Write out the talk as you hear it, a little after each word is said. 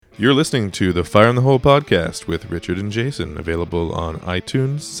You're listening to the Fire in the Hole podcast with Richard and Jason, available on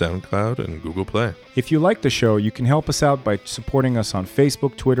iTunes, SoundCloud, and Google Play. If you like the show, you can help us out by supporting us on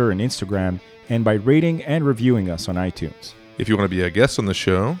Facebook, Twitter, and Instagram, and by rating and reviewing us on iTunes. If you want to be a guest on the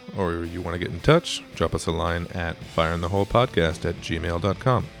show, or you want to get in touch, drop us a line at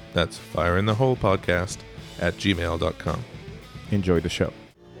fireintheholepodcast@gmail.com. That's fireintheholepodcast@gmail.com. Enjoy the show.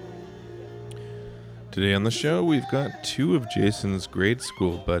 Today on the show, we've got two of Jason's grade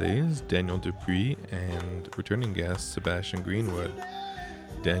school buddies, Daniel Dupuis and returning guest, Sebastien Greenwood.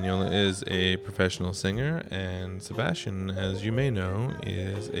 Daniel is a professional singer, and Sebastien, as you may know,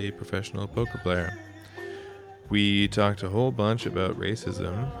 is a professional poker player. We talked a whole bunch about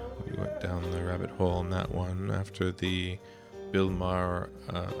racism. We went down the rabbit hole on that one after the Bill Maher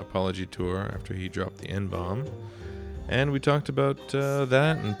apology tour, after he dropped the N-bomb. And we talked about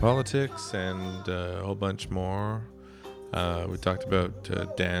that and politics and a whole bunch more. We talked about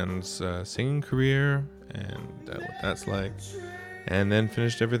Dan's singing career and what that's like. And then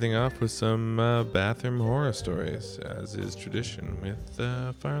finished everything off with some bathroom horror stories, as is tradition with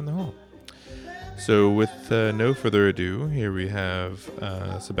Fire in the Hole. So with no further ado, here we have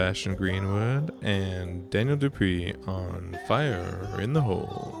Sebastien Greenwood and Daniel Dupuis on Fire in the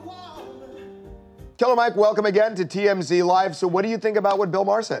Hole. Killer Mike, welcome again to TMZ Live. So what do you think about what Bill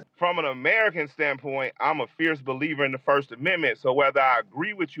Maher said? From an American standpoint, I'm a fierce believer in the First Amendment. So whether I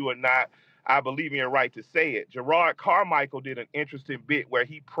agree with you or not, I believe in your right to say it. Gerard Carmichael did an interesting bit where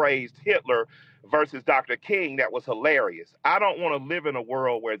he praised Hitler versus Dr. King. That was hilarious. I don't want to live in a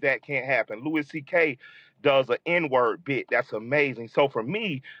world where that can't happen. Louis C.K. does an N-word bit. That's amazing. So for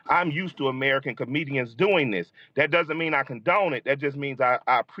me, I'm used to American comedians doing this. That doesn't mean I condone it. That just means I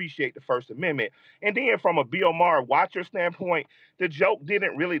appreciate the First Amendment. And then from a Bill Maher watcher standpoint, the joke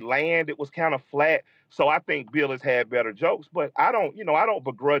didn't really land. It was kind of flat. So I think Bill has had better jokes, but I don't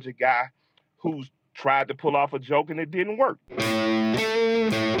begrudge a guy who's tried to pull off a joke and it didn't work.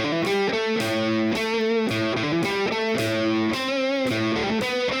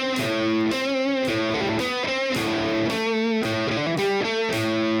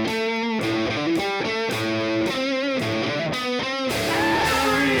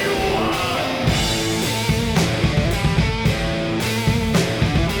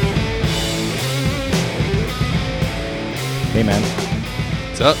 Hey, man.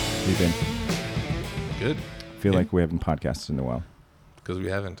 What's up? How you been? Good. Feel like we haven't podcasted in a while. Because we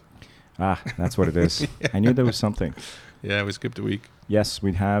haven't. Ah, that's what it is. I knew there was something. Yeah, we skipped a week. Yes,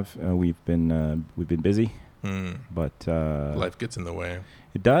 we have. We've been busy, but Life gets in the way.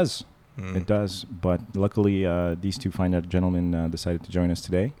 It does. It does. But luckily, these two fine gentlemen decided to join us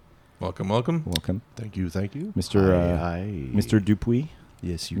today. Welcome, welcome. Welcome, Thank you. Mr. Dupuis.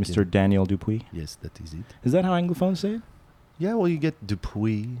 Yes, you Mr. Daniel Dupuis. Yes, that is it. Is that how Anglophones say it? Yeah, well, you get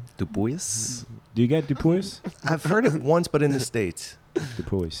Dupuis. Dupuis? Do you get Dupuis? I've heard it once, but in the States.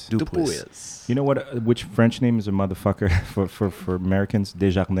 Dupuis. Dupuis. You know what? Which French name is a motherfucker for Americans?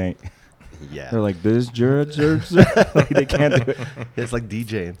 Desjardins. Yeah. They're like, this George. Like, they can't do it. It's like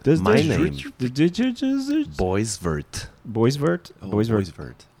DJing. My name. Boysvert. Boysvert? Boysvert.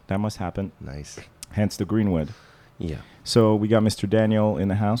 Boysvert. That must happen. Nice. Hence the Greenwood. Yeah. So we got Mr. Daniel in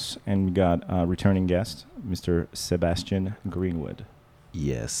the house, and we got returning guest, Mr. Sebastien Greenwood.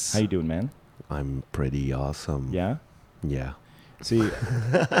 Yes. How you doing, man? I'm pretty awesome. Yeah? Yeah. See,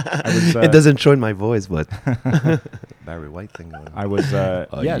 I was, it doesn't show in my voice, but Barry White thing going on. I was, yeah.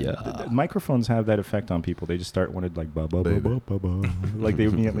 The microphones have that effect on people. They just start wanting like, ba ba ba ba ba ba. Like they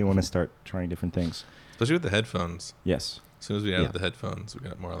immediately want to start trying different things. Especially with the headphones. Yes. As soon as we added the headphones, we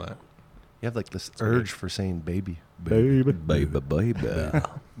got more of that. You have like this urge for saying baby. Baby. baby. Baby.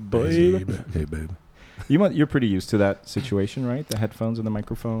 Hey, babe. You're pretty used to that situation, right? The headphones and the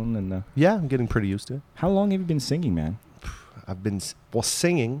microphone and the... Yeah, I'm getting pretty used to it. How long have you been singing, man? I've been,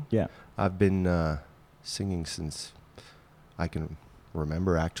 singing. Yeah. I've been singing since I can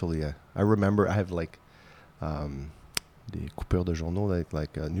remember, actually. I remember I have like des coupures de journaux,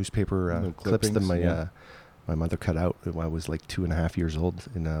 like newspaper clips that my mother cut out when I was like 2.5 years old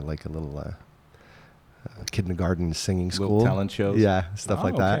in like a little kindergarten singing school. Little talent shows? Yeah, stuff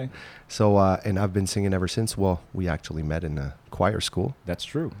like that. Okay. So, and I've been singing ever since. Well, we actually met in a choir school. That's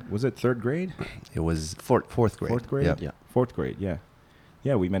true. Was it third grade? It was fourth grade. Fourth grade? Yep. Yeah. Fourth grade, yeah.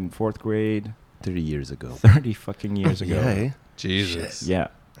 Yeah, we met in fourth grade. 30 years ago. 30 fucking years ago. Yeah, eh? Jesus. Yeah.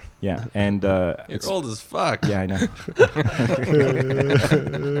 Yeah. And You're it's old as fuck. Yeah, I know.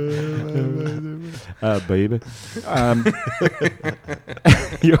 Baby.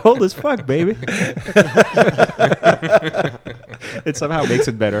 You're old as fuck, baby. It somehow makes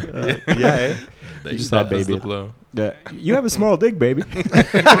it better. Yeah. That just that had was the baby. blow. Yeah, you have a small dick, baby.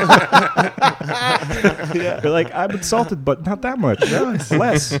 You're like, I'm insulted, but not that much.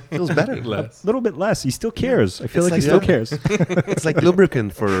 Less. Feels better. Less. A little bit less. He still cares. I feel It's like he like- still cares. It's like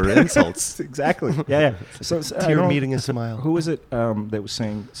lubricant for insults. Exactly. Yeah. So I Tear don't- meeting a smile. Who was it that was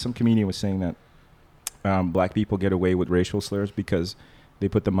saying? Some comedian was saying that black people get away with racial slurs because they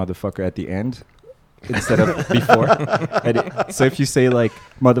put the motherfucker at the end instead of before. So if you say like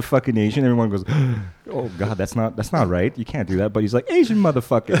motherfucking Asian, everyone goes, "Oh God, that's not right. You can't do that." But he's like Asian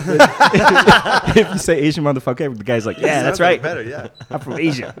motherfucker. If you say Asian motherfucker, the guy's like, "Yeah, that's right. Better, yeah. I'm from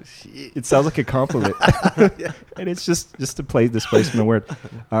Asia." It sounds like a compliment, and it's just to play displacement of word.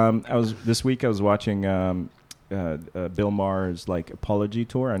 This week I was watching Bill Maher's like apology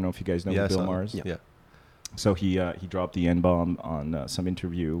tour. I don't know if you guys know who Bill Maher is. Yeah. So he dropped the N-bomb on some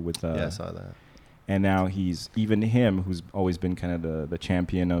interview with. Yeah, I saw that. And now he's even him, who's always been kind of the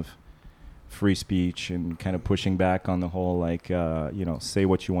champion of free speech and kind of pushing back on the whole like say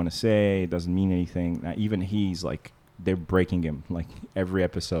what you want to say, it doesn't mean anything. Now, even he's like they're breaking him like every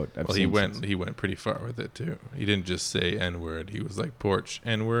episode. Well, he went pretty far with it too. He didn't just say N-word. He was like porch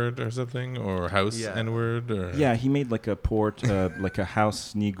N-word or something, or house N-word. Or Yeah, he made like a like a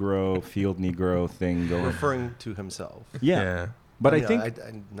house Negro, field Negro thing going. Referring to himself. Yeah. But I think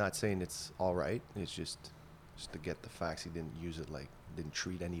I'm not saying it's all right. It's just to get the facts. He didn't use it like didn't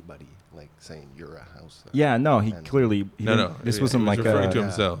treat anybody like saying you're a house. he clearly this wasn't like referring to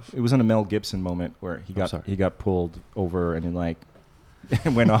himself. It wasn't a Mel Gibson moment where he got pulled over and then like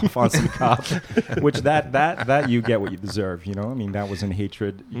went off on some cop, which that you get what you deserve. You know, I mean that was in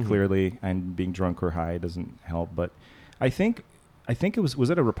hatred clearly, and being drunk or high doesn't help. But I think it was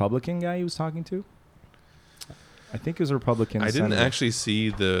it a Republican guy he was talking to? I think it was a Republican. I didn't senator. actually see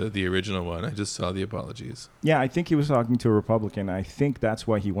the original one. I just saw the apologies. Yeah, I think he was talking to a Republican. I think that's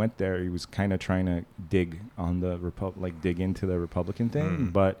why he went there. He was kind of trying to dig on the dig into the Republican thing.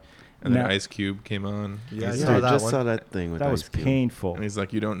 But and then Ice Cube came on. Yeah, I just saw that thing with that was Ice Cube. painful. And he's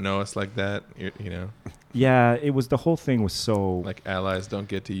like, "You don't know us like that, you know." Yeah, it was the whole thing was so like allies don't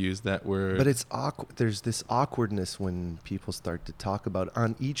get to use that word. But it's awkward. There's this awkwardness when people start to talk about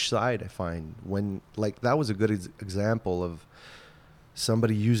on each side. I find when like that was a good example of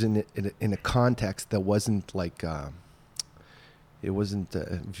somebody using it in a context that wasn't like it wasn't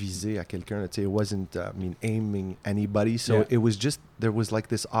visé à quelqu'un. It wasn't aiming anybody. So it was just there was like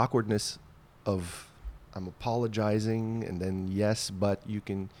this awkwardness of I'm apologizing and then yes, but you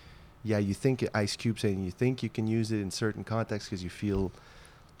can. Yeah, you think Ice Cube saying you think you can use it in certain contexts because you feel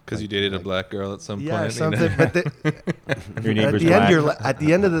because you dated a black girl at some point. Yeah, something. But your neighbor's at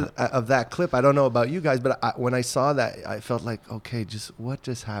the end of that clip, I don't know about you guys, but when I saw that, I felt like, okay, what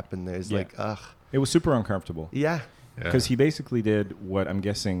just happened there? It's like, ugh. It was super uncomfortable. Yeah. Because he basically did what I'm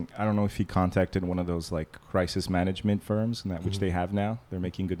guessing. I don't know if he contacted one of those like crisis management firms, and which they have now. They're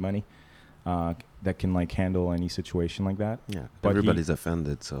making good money. That can like handle any situation like that. Yeah, but everybody's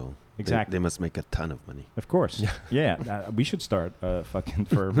offended, so exactly they must make a ton of money. Of course, yeah. We should start fucking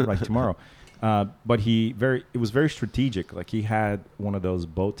firm like tomorrow. But it was very strategic. Like he had one of those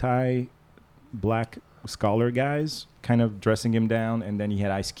bow tie black scholar guys kind of dressing him down, and then he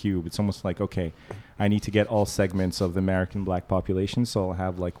had Ice Cube. It's almost like, okay, I need to get all segments of the American black population, so I'll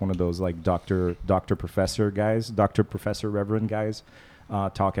have like one of those like doctor professor guys, Dr. Professor Reverend guys.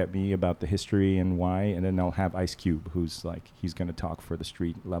 Talk at me about the history and why, and then I'll have Ice Cube, who's like he's going to talk for the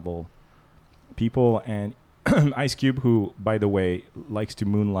street level people, and Ice Cube, who by the way likes to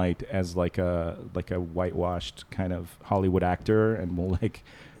moonlight as like a whitewashed kind of Hollywood actor, and will like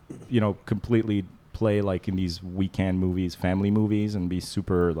completely play like in these weekend movies, family movies, and be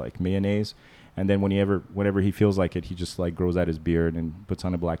super like mayonnaise. And then whenever he feels like it, he just like grows out his beard and puts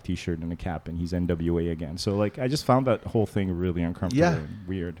on a black T-shirt and a cap, and he's NWA again. So like, I just found that whole thing really uncomfortable and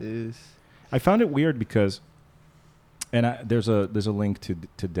weird. I found it weird because, and there's a link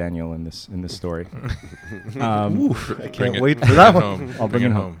to Daniel in this story. I can't wait for that one. I'll bring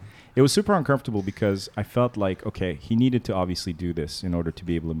it home. It was super uncomfortable because I felt like, okay, he needed to obviously do this in order to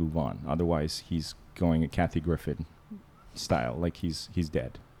be able to move on. Otherwise, he's going a Kathy Griffin style, like he's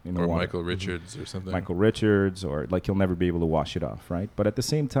dead. Or Michael Richards or something. Michael Richards, or like he'll never be able to wash it off, right? But at the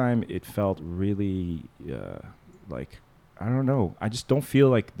same time, it felt really like, I don't know. I just don't feel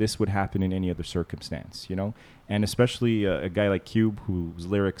like this would happen in any other circumstance, And especially a guy like Cube, whose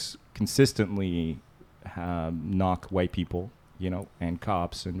lyrics consistently knock white people, and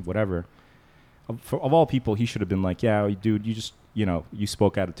cops and whatever. Of all people, he should have been like, yeah, dude, you just, you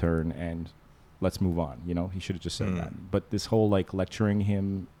spoke out of turn and let's move on. He should have just said that. But this whole like lecturing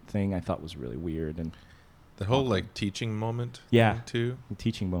him thing, I thought was really weird. And the whole like teaching moment. Yeah. Too. The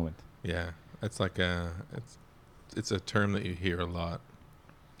teaching moment. Yeah. It's like it's a term that you hear a lot.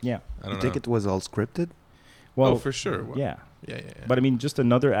 Yeah. I don't You think know. it was all scripted? Well, Oh, for sure. Well, yeah. Yeah. But I mean, just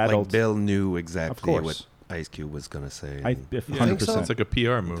another adult. Like Bill knew exactly course. what Ice Cube was gonna say. I and- if Yeah, 100%. it's like a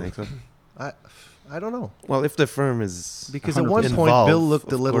PR move. think so? I don't know. Well, if the firm is Because at 100% one point, involved, Bill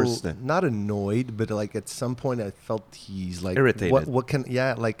looked a of little course then. not annoyed, but like at some point, I felt he's like Irritated. What can?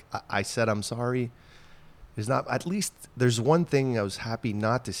 Yeah, like I said, I'm sorry. There's not. At least there's one thing I was happy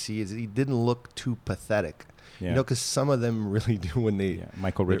not to see is he didn't look too pathetic. Yeah. You know, because some of them really do when they. Yeah.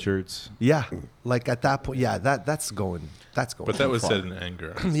 Michael Richards. Yeah, like at that point, yeah, that's going. But that too was far. said in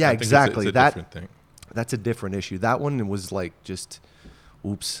anger. I Yeah, think exactly. It's a That- different thing. That's a different issue. That one was like just,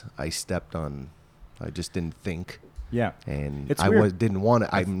 oops, I stepped on. I just didn't think. Yeah. And It's I weird. didn't want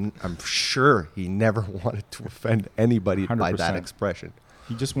to. I'm sure he never wanted to offend anybody by that 100%. expression.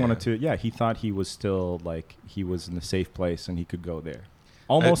 He just wanted to, he thought he was still like, he was in a safe place and he could go there.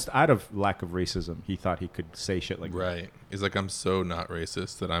 Almost out of lack of racism, he thought he could say shit like that. Right. He's like, I'm so not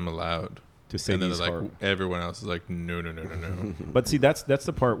racist that I'm allowed To say and then these they're like, horrible- everyone else is like, no. But see, that's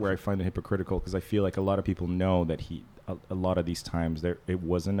the part where I find it hypocritical because I feel like a lot of people know that a lot of these times it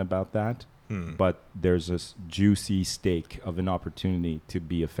wasn't about that, but there's this juicy steak of an opportunity to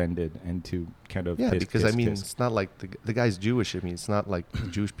be offended and to kind of Yeah, piss, because piss, I mean, piss. it's not like the guy's Jewish. I mean, it's not like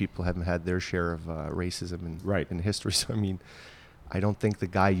Jewish people haven't had their share of racism in history. So I mean, I don't think the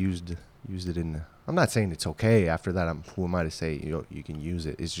guy used it in. I'm not saying it's okay. After that, who am I to say you can use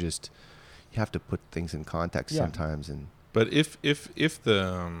it? It's just you have to put things in context sometimes. And But if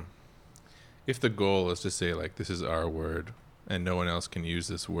the goal is to say like, this is our word and no one else can use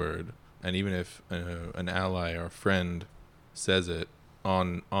this word, and even if an ally or friend says it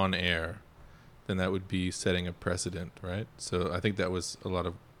on air, then that would be setting a precedent, right? So I think that was a lot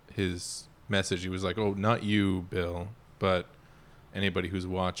of his message. He was like, oh, not you, Bill, but anybody who's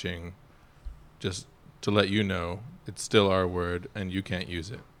watching, just to let you know, it's still our word and you can't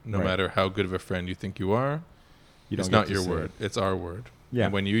use it. No Right. matter how good of a friend you think you are, You it's don't not get to your say word. it. It's our word. Yeah.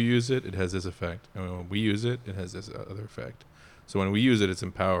 And when you use it, it has this effect. And when we use it, it has this other effect. So when we use it, it's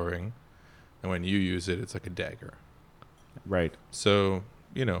empowering. And when you use it, it's like a dagger. Right. So,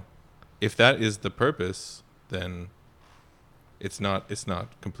 if that is the purpose, then it's not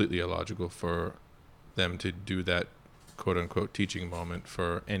completely illogical for them to do that quote unquote teaching moment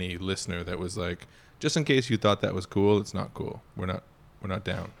for any listener that was like, just in case you thought that was cool, it's not cool. We're not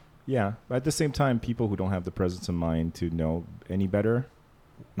down. Yeah. But at the same time, people who don't have the presence of mind to know any better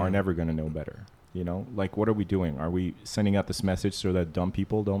are never going to know better. Like, what are we doing? Are we sending out this message so that dumb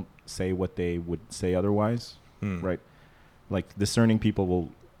people don't say what they would say otherwise? Right. Like, discerning people will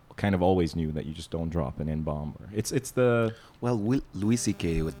kind of always knew that you just don't drop an N-bomb. It's the... Well, Louis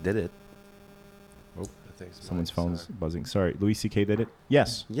C.K. did it. I think Someone's phone's buzzing. Sorry. Louis C.K. did it?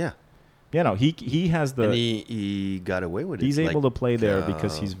 Yes. Yeah. Yeah, no, he has the... And he got away with it. He's able to play there uh,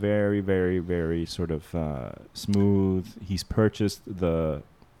 because he's very, very, very sort of smooth. He's purchased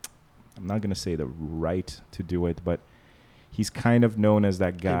I'm not going to say the right to do it, but he's kind of known as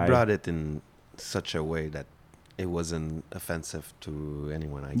that guy. He brought it in such a way that it wasn't offensive to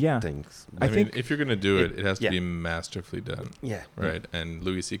anyone, I think. I mean, think if you're going to do it, it has to yeah. be masterfully done. Yeah. Right. And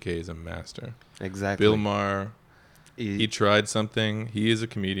Louis C.K. is a master. Exactly. Bill Maher, he tried something. He is a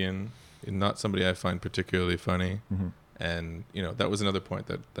comedian, not somebody I find particularly funny. Mm-hmm. And, that was another point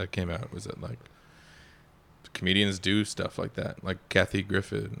that came out, was that, like, comedians do stuff like that. Like Kathy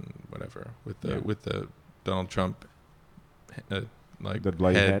Griffin, whatever, with the Donald Trump, like, The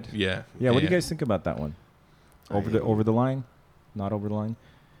bloody head? Yeah. Yeah, what do you guys think about that one? Over the line? Not over the line?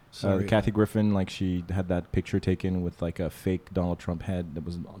 Sorry. Kathy Griffin, like, she had that picture taken with like a fake Donald Trump head that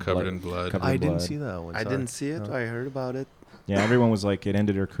was Covered in blood. covered I in didn't blood. see that one. I sorry. didn't see it. No. I heard about it. Yeah, everyone was like, it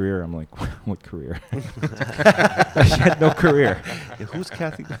ended her career. I'm like, what career? She had no career. Yeah, who's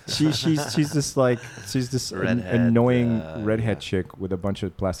Kathy? She's this Redhead, annoying redhead yeah. chick with a bunch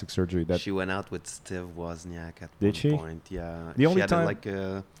of plastic surgery. That She went out with Steve Wozniak at Did one she? point. Yeah. The only she had time- like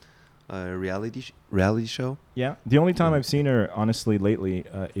a reality show. Yeah, the only time I've seen her honestly lately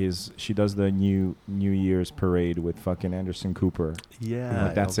is she does the New Year's parade with fucking Anderson Cooper. Yeah,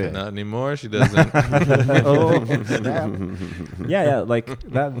 Like, that's okay. it. Not anymore. She doesn't. Oh, snap. yeah, like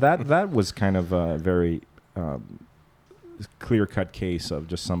that was kind of a very clear-cut case of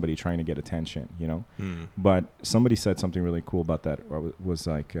just somebody trying to get attention, But somebody said something really cool about that. Was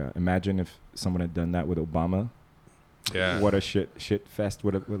like, imagine if someone had done that with Obama. Yeah. What a shit fest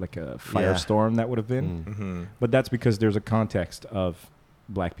would have, like a firestorm that would have been. Mm-hmm. But that's because there's a context of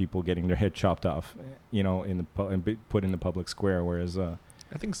black people getting their head chopped off, and put in the public square. Whereas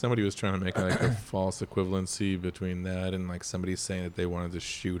I think somebody was trying to make like a false equivalency between that and like somebody saying that they wanted to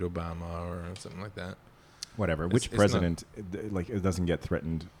shoot Obama or something like that. Whatever. It's- Which it's president, like, it doesn't get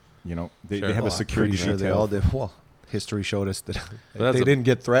threatened? You know, they Sure. have a Well, security Pretty sure they detail. all did. Well, history showed us that that's they a- didn't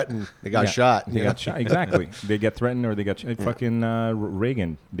get threatened. They got shot. They got shot. Exactly. They get threatened or they got shot. Fucking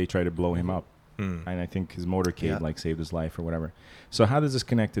Reagan, they tried to blow him up. Hmm. And I think his motorcade Yeah. like saved his life or whatever. So how does this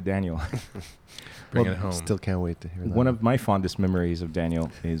connect to Daniel? Bring Well, it home. Still can't wait to hear that. One of my fondest memories of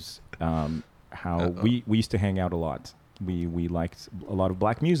Daniel is how Uh-oh. we used to hang out a lot. We liked a lot of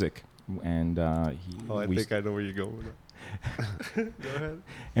black music, and I know where you're going with it. Go ahead.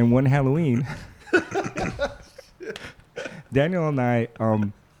 and one Halloween, Daniel and I,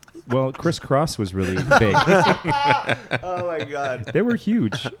 well, Criss Cross was really big. Oh my God. They were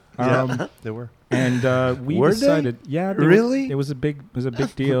huge. Yeah, they were. And we Were they? decided, yeah, they Really? It was a big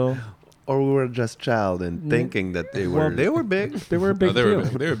deal. Or we were just child and thinking that they were. Well, They were big. They were a big they deal.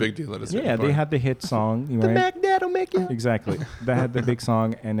 were a big deal at a certain Yeah, they point. had the hit song, right? Dad'll make you. Exactly. They had the big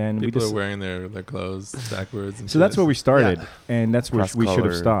song, and then we People just. are wearing their clothes backwards. And So that's where we started, Yeah. and that's where we should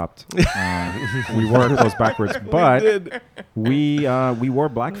have Cross-color. stopped. We wore our clothes backwards, but we wore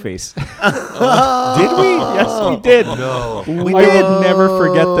blackface. Did we? Yes, we did. No. I will never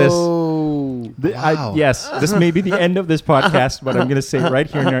forget this. Wow. Yes, this may be the end of this podcast, but I'm going to say right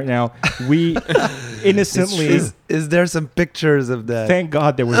here and right now, we innocently. Is there some pictures of that? Thank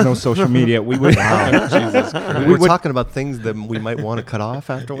God there was no social media. We would. We were talking about things that we might want to cut off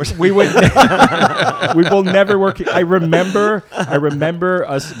afterwards. We would. We will never work. I remember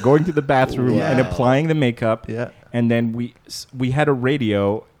us going to the bathroom and Wow. applying the makeup. Yeah. And then we had a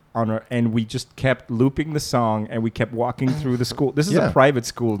radio on our, and we just kept looping the song, and we kept walking through the school. This is Yeah. a private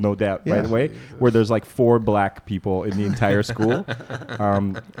school, no doubt, by Yeah. the way, where there's like 4 black people in the entire school.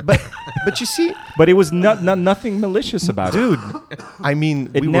 But you see, But it was nothing malicious about dude, I mean,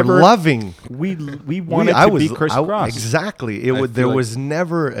 It we never- were loving. it. We wanted to be Criss Cross. Exactly. I There feel like- was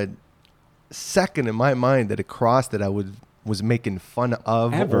never a second in my mind that it crossed that I was making fun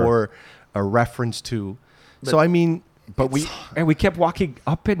of Ever. or a reference to. So I mean, But we kept walking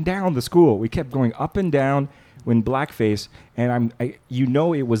up and down the school. We kept going up and down in blackface, and it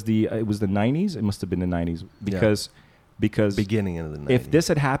was the 90s. It must have been the 90s because beginning of the 90s. if this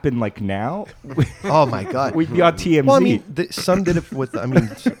had happened like now, oh my God, we'd be on TMZ. Well, I mean, some did it with. I mean,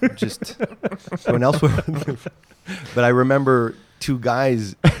 just someone else. But I remember 2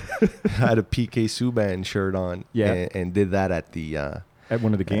 guys had a PK Subban shirt on, Yeah. and did that at the at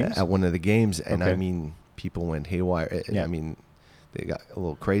one of the games. at one of the games, and I Okay. mean, people went haywire. Yeah. I mean, they got a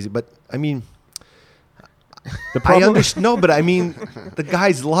little crazy, but I mean, The I problem understand. No, but I mean, the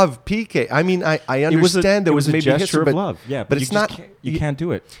guys love PK. I mean, I understand there was a maybe gesture history, of but love. Yeah, but you it's just not. You can't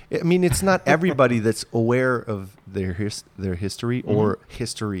do it. I mean, it's not everybody that's aware of their history or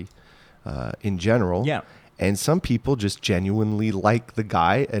history in general. Yeah. And some people just genuinely like the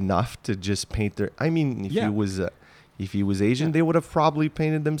guy enough to just paint their. I mean, if he was Asian, they would have probably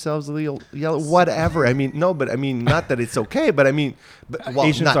painted themselves yellow, whatever. I mean, no, but I mean, not that it's okay, but I mean,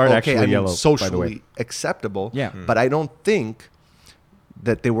 Asians not aren't okay, actually I mean, yellow, by the socially way. acceptable. Yeah. But I don't think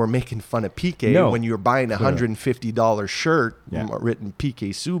that they were making fun of PK No. when you're buying a $150 shirt Yeah. written PK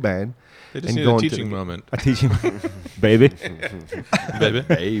Subban. They just and need a going to teaching the- moment, I teach you, baby.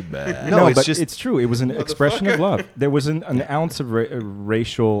 baby. No, it's but just- it's true. It was an expression of love. There was an ounce of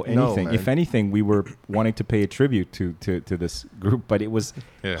racial anything. man. If anything, we were wanting to pay a tribute to this group, but it was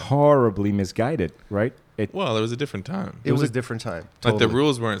Yeah. horribly misguided, right? Well, it was a different time. It was a different time. Like the Totally.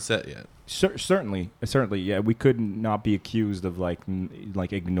 rules weren't set yet. Certainly, yeah. We could not be accused of like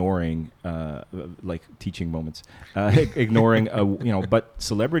ignoring like teaching moments, ignoring But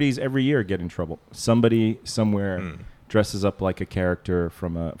celebrities every year get in trouble. Somebody somewhere dresses up like a character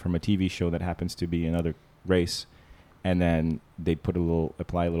from a TV show that happens to be another race, and then they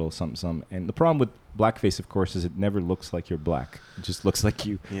apply a little something. And the problem with blackface, of course, is it never looks like you're black. It just looks like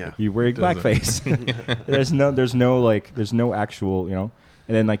you're wearing Doesn't. blackface. there's no actual.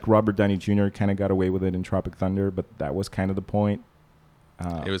 And then like Robert Downey Jr. kind of got away with it in Tropic Thunder, but that was kind of the point.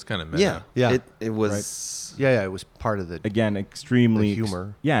 It was kind of meta. Yeah. It was. Yeah, it was part of the Again, extremely The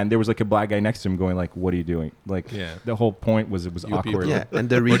humor. Yeah, and there was like a black guy next to him going like, "What are you doing?" Like, Yeah. the whole point was it was You awkward. people. Yeah, and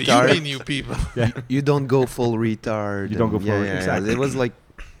the What do you retard. mean, you people? You don't go full retard. You don't go and- full- yeah, exactly. It was like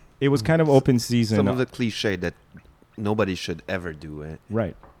It was kind of open season, some of the cliche that nobody should ever do it.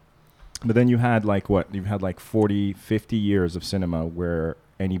 right? But then you had like 40, 50 years of cinema where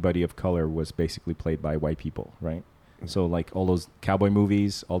anybody of color was basically played by white people, right? So like all those cowboy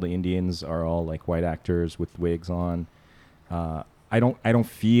movies, all the Indians are all like white actors with wigs on. I don't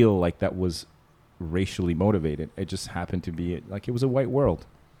feel like that was racially motivated. It just happened to be like it was a white world.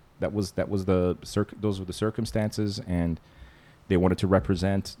 Those were the circumstances, and they wanted to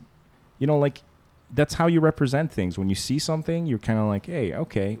represent, like that's how you represent things. When you see something, you're kind of like, hey,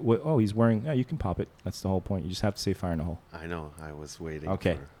 okay, he's wearing. Yeah, you can pop it. That's the whole point. You just have to say fire in the hole. I know. I was waiting.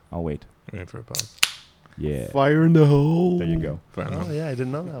 Okay, I'll wait. Waiting for a pause. Yeah. Fire in the hole. There you go. Fire in the hole. Oh yeah, I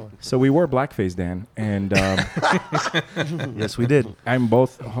didn't know that one. So we wore blackface, Dan, and Yes, we did. I'm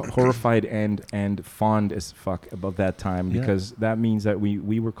both horrified and fond as fuck about that time because that means that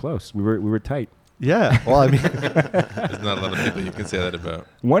we were close. We were tight. Yeah. Well, I mean, There's not a lot of people you can say that about.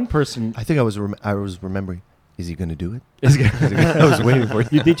 One person. I think I was remembering. Is he going to do it? I was waiting for it.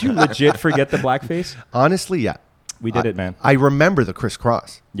 Did you legit forget the blackface? Honestly, yeah. We did it, man. I remember the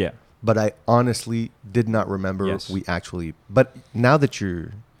crisscross. Yeah. But I honestly did not remember we actually. But now that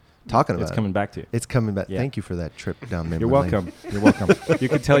you're talking about it's coming back to you. It's coming back. Yeah. Thank you for that trip down memory You're welcome. lane. You're welcome. You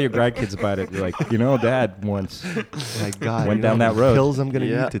could tell your grandkids about it. You're like, Dad once My God, went down that road. Pills I'm gonna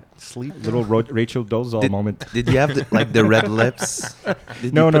need to sleep. Little Rachel Dolezal moment. Did you have the red lips?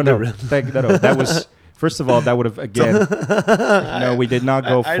 No. That was. First of all, that would have again. No, we did not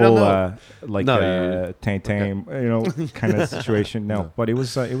go I don't full know. tame, kind of situation. No, but it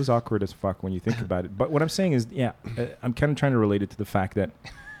was awkward as fuck when you think about it. But what I'm saying is, I'm kind of trying to relate it to the fact that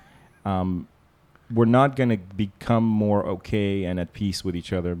we're not going to become more okay and at peace with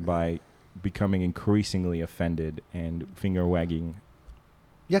each other by becoming increasingly offended and finger wagging.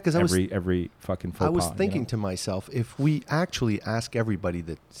 Yeah, because every fucking faux pas. I was thinking to myself, if we actually ask everybody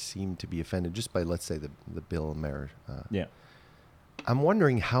that seemed to be offended just by, let's say, the Bill Maher, I'm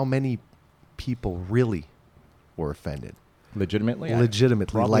wondering how many people really were offended. Legitimately,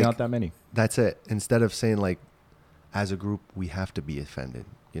 probably not that many. That's it. Instead of saying like, as a group, we have to be offended.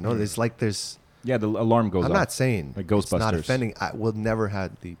 There's the alarm goes off. I'm not saying like Ghostbusters. It's not offending. I will never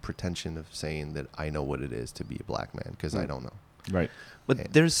had the pretension of saying that I know what it is to be a black man because I don't know. Right.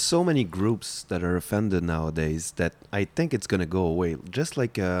 But there's so many groups that are offended nowadays that I think it's gonna go away. Just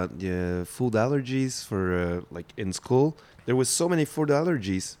like food allergies for like in school, there was so many food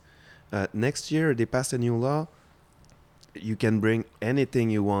allergies. Next year they passed a new law. You can bring anything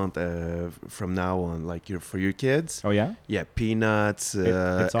you want from now on, like for your kids. Oh yeah. Yeah, peanuts,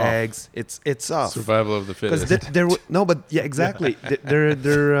 it's eggs. It's off. Survival of the fittest. Exactly.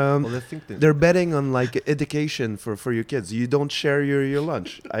 They're betting on like education for your kids. You don't share your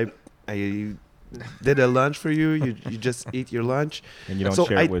lunch. I did a lunch for you. You just eat your lunch. And you don't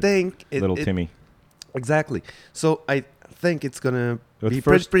share it with little Timmy. Exactly. So I think it's gonna be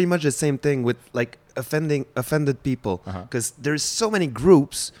pretty much the same thing with like offended people, because there's so many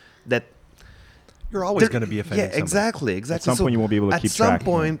groups that you're always going to be offended. Yeah, exactly. At some point, you won't be able to keep track. At some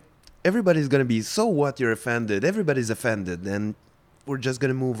point, everybody's going to be, so what? You're offended. Everybody's offended, and we're just going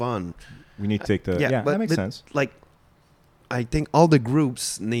to move on. We need to take the that makes sense. Like, I think all the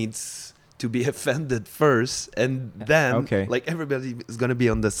groups needs to be offended first, and then like everybody is going to be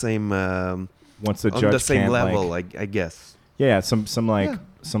on the same once the on judge the same can't, level, I guess. Yeah, some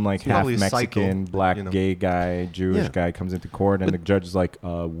half Mexican, black, gay guy, Jewish guy comes into court, and the judge is like,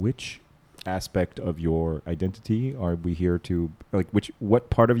 which aspect of your identity are we here to, like,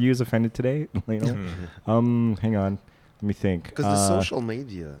 what part of you is offended today? Hang on, let me think. Because the social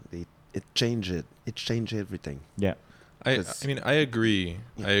media, it changed everything. Yeah. I mean, I agree.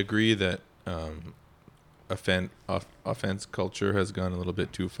 Yeah. I agree that offense culture has gone a little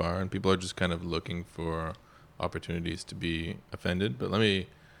bit too far, and people are just kind of looking for opportunities to be offended. But let me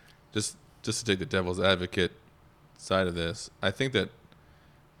just to take the devil's advocate side of this, I think that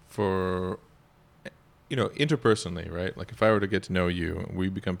for interpersonally, right, like if I were to get to know you, we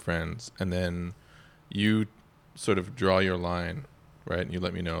become friends, and then you sort of draw your line, right, and you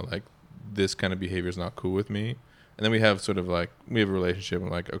let me know like this kind of behavior is not cool with me, and then we have a relationship, and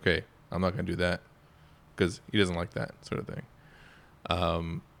I'm like, okay, I'm not going to do that because he doesn't like that sort of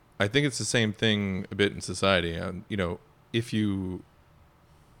thing. I think it's the same thing a bit in society.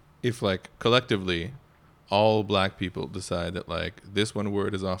 If like collectively all black people decide that like this one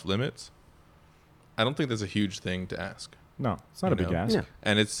word is off limits, I don't think that's a huge thing to ask. No, it's not a big ask. Yeah.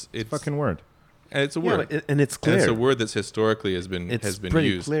 And it's a fucking word. And it's a word. And it's clear. And it's a word that's historically has been pretty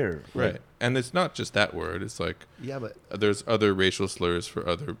used. Clear. Right. And it's not just that word. It's like but there's other racial slurs for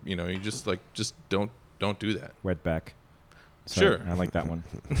other, you just don't do that. Wetback. Sure. I like that one.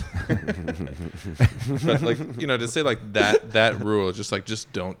 But like, to say like that rule,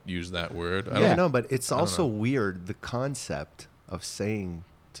 just don't use that word. But it's also weird, the concept of saying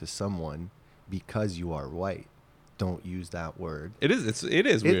to someone, because you are white, don't use that word. It is weird.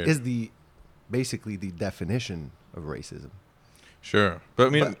 It is basically the definition of racism. Sure, but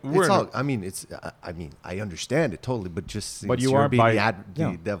I mean, I understand it totally, but just But since you you're are being by-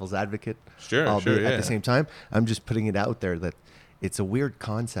 the devil's advocate, Sure, albeit yeah. at the same time, I'm just putting it out there that it's a weird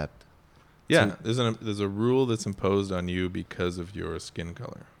concept. Yeah, there's a rule that's imposed on you because of your skin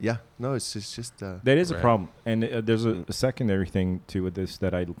color. Yeah, no, it's just That is a Right. problem. And there's a secondary thing to this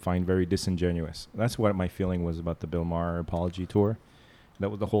that I find very disingenuous. That's what my feeling was about the Bill Maher apology tour. That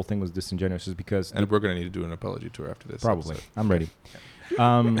was the whole thing was disingenuous, is because And we're going to need to do an apology tour after this. probably episode. I'm ready.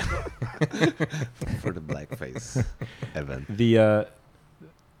 For the blackface event. The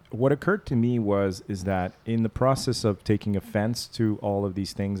what occurred to me is that in the process of taking offense to all of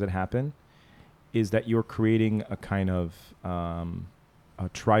these things that happen, is that you're creating a kind of a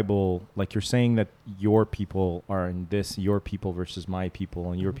tribal, like you're saying that your people are in this, your people versus my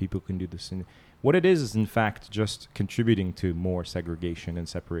people, and your people can do this. And what it is in fact just contributing to more segregation and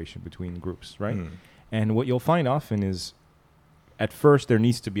separation between groups, right? Mm. And what you'll find often is, at first, there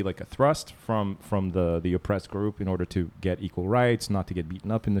needs to be like a thrust from the oppressed group in order to get equal rights, not to get beaten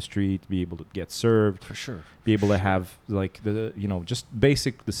up in the street, be able to get served, for sure. be able to have like just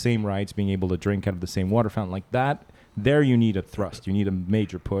basic the same rights, being able to drink out of the same water fountain, like that. There you need a thrust, you need a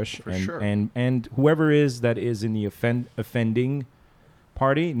major push, For and sure. and whoever that is in the offending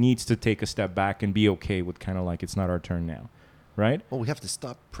party needs to take a step back and be okay with kind of like it's not our turn now, right? Well, we have to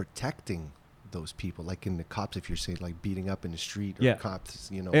stop protecting those people, like in the cops. If you're saying like beating up in the street, or Yeah. cops,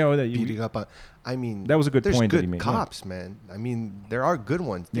 Beating up on. I mean, That was a good there's point that good he made, yeah. cops, man. I mean, there are good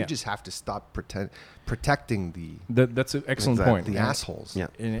ones. You Yeah. just have to stop protecting That's an excellent point. the And- assholes. Yeah.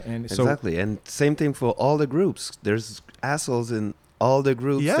 and so Exactly. And same thing for all the groups. There's assholes in all the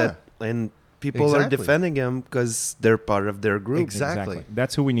groups Yeah. and people are Exactly. defending them because they're part of their group. Exactly.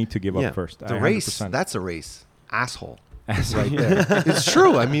 That's who we need to give Yeah. up first. The 100%. race, that's a race. Asshole. Asshole. Right there. It's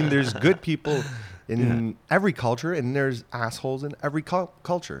true. I mean, there's good people in every culture, and there's assholes in every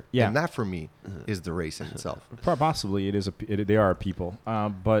culture. Yeah. And that, for me, is the race in itself. Possibly it is they are people.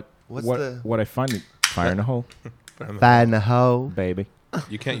 But What's what I find fire in a hole, Fire in the hoe. baby.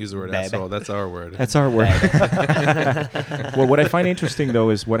 You can't use the word asshole. That's our word. That's our word. Well, what I find interesting though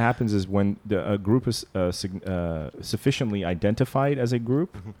is what happens is when a group is sufficiently identified as a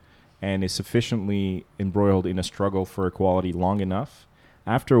group and is sufficiently embroiled in a struggle for equality long enough,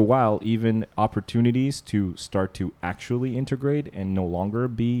 after a while, even opportunities to start to actually integrate and no longer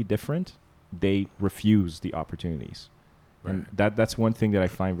be different, they refuse the opportunities. And that's one thing that I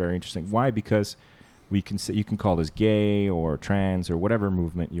find very interesting. Why? Because we can say, you can call this gay or trans or whatever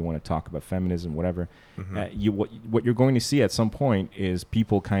movement you want to talk about, feminism, whatever. What you're going to see at some point is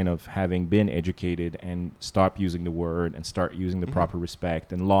people kind of having been educated and stop using the word and start using the proper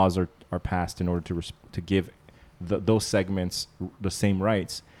respect, and laws are passed in order to give those segments the same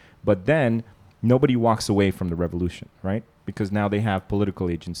rights. But then nobody walks away from the revolution, right? Because now they have political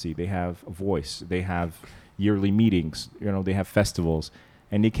agency, they have a voice, they have yearly meetings, they have festivals,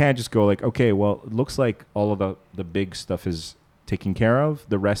 and they can't just go like, okay, well, it looks like all of the big stuff is taken care of.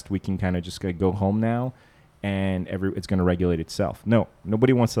 The rest we can kind of just go home now, and it's going to regulate itself. No,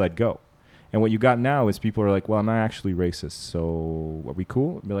 nobody wants to let go. And what you got now is people are like, well, I'm not actually racist, so are we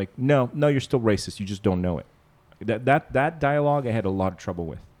cool? And be like, no, you're still racist. You just don't know it. That dialogue I had a lot of trouble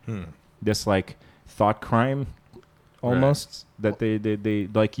with. This like thought crime, almost, that they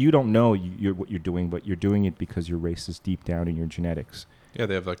like, you don't know what you're doing, but you're doing it because you're racist deep down in your genetics. Yeah,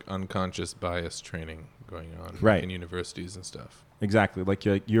 they have like unconscious bias training going on Right. in universities and stuff. Exactly. Like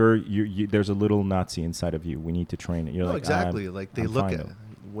you're there's a little Nazi inside of you. We need to train it. You're No, like, exactly. Like they I'm look fine, at though.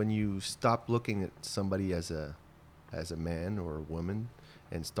 when you stop looking at somebody as a man or a woman,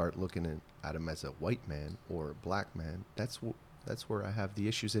 and start looking at him as a white man or a black man. That's where I have the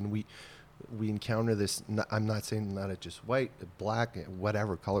issues, and we encounter this. I'm not saying not just white, black,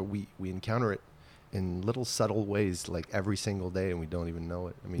 whatever color. We encounter it in little subtle ways, like every single day, and we don't even know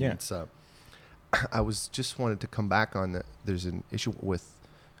it. I mean, Yeah. it's. I was just wanted to come back on that. There's an issue with,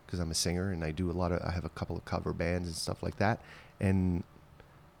 because I'm a singer and I do I have a couple of cover bands and stuff like that, and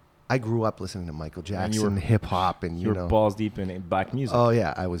I grew up listening to Michael Jackson, hip hop, and you're balls deep in black music. Oh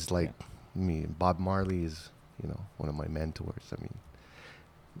yeah, I was like, Bob Marley is one of my mentors. I mean,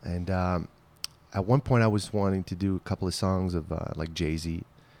 and at one point I was wanting to do a couple of songs of like Jay-Z,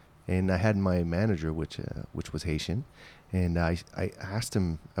 and I had my manager, which was Haitian, and I asked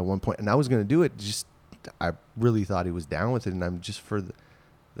him at one point, and I was going to do it. Just I really thought he was down with it, and I'm just for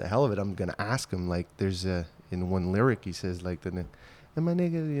the hell of it, I'm going to ask him. Like, there's in one lyric he says like and my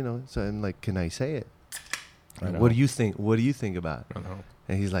nigga, so I'm like, can I say it? What do you think? What do you think about it? I don't know.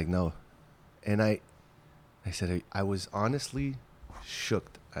 And he's like, no. And I said, I was honestly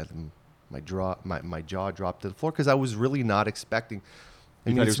shook at my jaw dropped to the floor because I was really not expecting.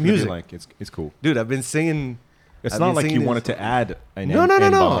 You thought it was music, like it's cool. dude. I've been singing. It's I've not been like you singing wanted this- to add an No.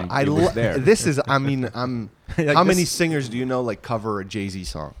 N-bomb. I It was there. This is. I mean, I'm. Like how many this- singers do you know like cover a Jay-Z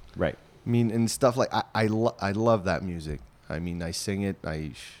song? Right. I mean, and stuff like I love that music. I mean, I sing it.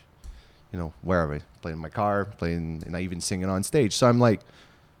 Wherever, play in my car, and I even sing it on stage. So I'm like,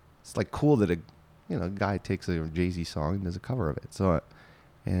 it's like cool that a guy takes a Jay-Z song and does a cover of it. So,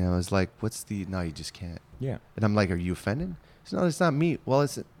 and I was like, no, you just can't. Yeah. And I'm like, are you offended? He said, no, it's not me. Well,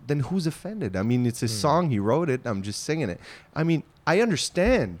 then who's offended? I mean, it's his song. He wrote it. I'm just singing it. I mean, I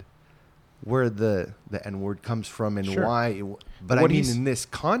understand where the N-word comes from and Sure. why. But I What mean, he's- in this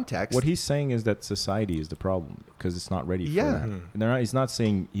context. What he's saying is that society is the problem because it's not ready Yeah. for that. And he's not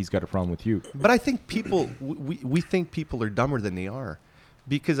saying he's got a problem with you. But I think we think people are dumber than they are,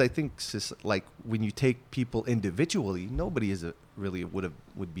 because I think like when you take people individually, nobody really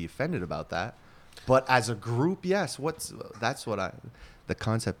would be offended about that. But as a group, yes. The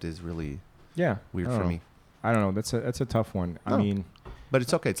concept is really Yeah. weird I don't for know. me. I don't know. That's a tough one. No. I mean, But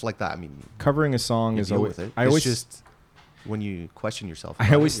it's okay. It's like that. I mean, covering a song you is deal always. with it. I It's always just when you question yourself. I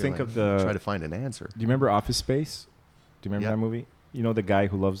about always you're think like, of the- try to find an answer. Do you remember Office Space? Do you remember Yeah. that movie? You know the guy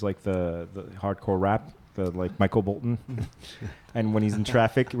who loves like the hardcore rap, the like Michael Bolton, and when he's in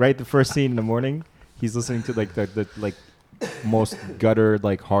traffic, right, the first scene in the morning, he's listening to like the like most gutter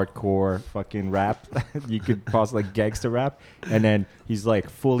like hardcore fucking rap you could possibly like gangster rap, and then he's like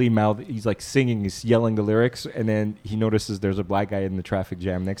fully mouthed, he's like singing, he's yelling the lyrics, and then he notices there's a black guy in the traffic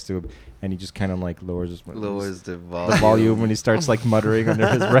jam next to him, and he just kind of like lowers the the volume. volume when he starts like muttering under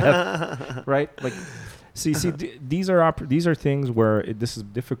his breath, right? Like, see, these are things where this is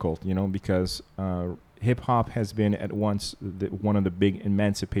difficult, because hip hop has been at once one of the big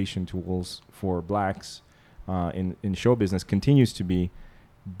emancipation tools for blacks in show business, continues to be,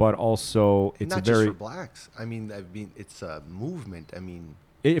 but also it's Not a just very for blacks. I mean, it's a movement. I mean,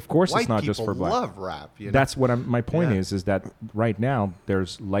 of course white it's not just for people blacks. love rap. That's what my point Yeah. is that right now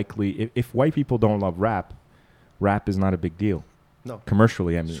there's likely if white people don't love rap is not a big deal No,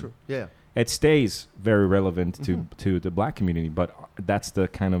 commercially. I mean, true. Yeah. it stays very relevant to the black community, but that's the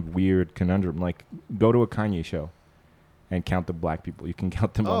kind of weird conundrum. Like, go to a Kanye show and count the black people. You can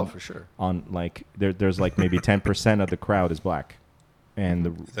count them Oh, for sure. on like there's like maybe 10% of the crowd is black, and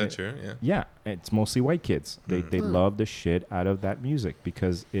Is that true? Yeah. yeah, it's mostly white kids. They love the shit out of that music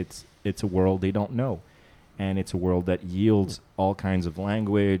because it's a world they don't know, and it's a world that yields all kinds of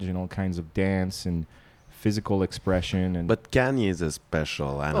language and all kinds of dance and physical expression. And But Kanye is a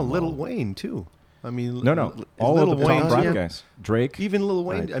special animal. Oh, Lil Wayne too. I mean, no, is all Lil of the Wayne top rap too? guys, Drake. Even Lil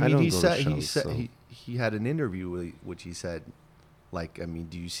Wayne. I I mean, don't he go to said shows, so. he had an interview which he said, like, I mean,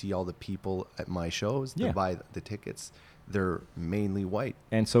 do you see all the people at my shows that Yeah. buy the tickets? They're mainly white.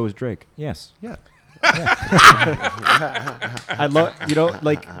 And so is Drake. Yes. Yeah. I love,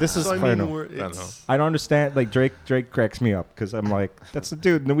 like, this is So I funny. mean, I don't understand. Like, Drake cracks me up because I'm like, that's the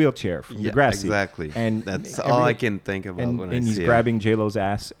dude in the wheelchair from Yeah, Degrassi. exactly. And That's all I every- can think about And, when I and he's see grabbing J-Lo's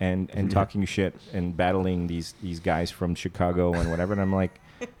ass and talking shit and battling these guys from Chicago and whatever. And I'm like,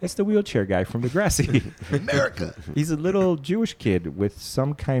 it's the wheelchair guy from Degrassi. America. He's a little Jewish kid with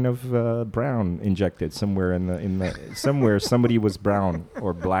some kind of brown injected somewhere in the somewhere somebody was brown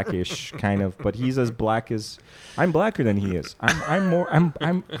or blackish kind of, but he's as black as I'm blacker than he is. I'm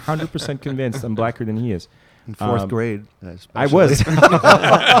 100% convinced I'm blacker than he is. In fourth grade, I especially. was.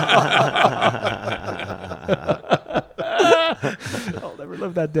 I'll never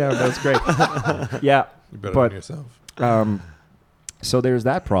live that down. That was great. Yeah, You better but on yourself. so there's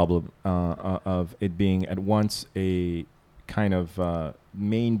that problem of it being at once a kind of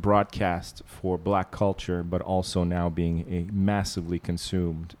main broadcast for black culture, but also now being a massively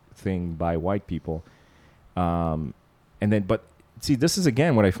consumed thing by white people. And then, but see, this is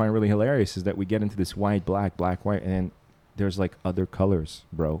again what I find really hilarious is that we get into this white, black, white, and there's like other colors,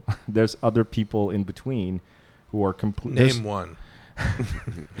 bro. There's other people in between who are Name one.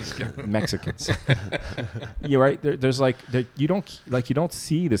 Mexicans. You're right. There's like you don't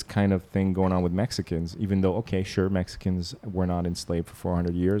see this kind of thing going on with Mexicans, even though sure, Mexicans were not enslaved for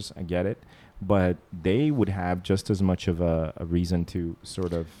 400 years. I get it, but they would have just as much of a reason to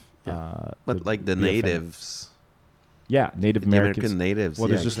sort of. But like the be offended. natives. Yeah, Native The Americans. American natives. Well,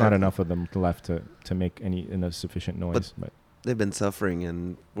 yeah, there's just not exactly. enough of them left to make enough sufficient noise. But They've been suffering,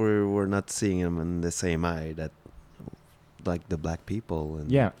 and we're not seeing them in the same eye that like the black people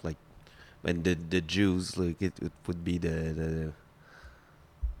and Yeah. like and the Jews, like it would be the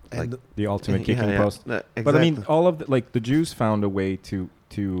like And the ultimate kicking post. Exactly. But I mean, all of the Jews found a way to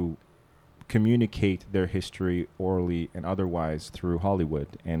communicate their history orally and otherwise through Hollywood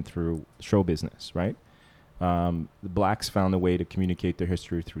and through show business, right? The blacks found a way to communicate their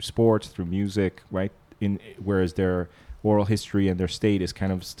history through sports, through music, right? Whereas their oral history and their state is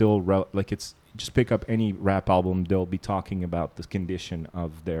kind of still like it's just pick up any rap album, they'll be talking about the condition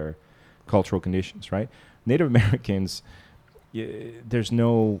of their cultural conditions, right? Native Americans, there's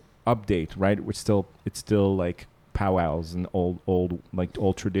no update, right? It's still like powwows and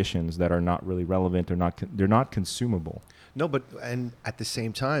old traditions that are not really relevant. They're not consumable. No, but and at the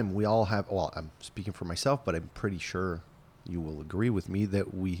same time, we all have. Well, I'm speaking for myself, but I'm pretty sure you will agree with me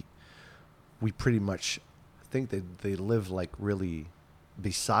that we pretty much think that they live like really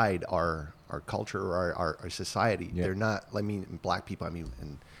beside our culture or our society. Yeah. They're not. I mean, black people. I mean,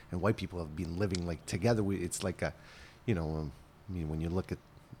 and white people have been living like together. It's like a, I mean, when you look at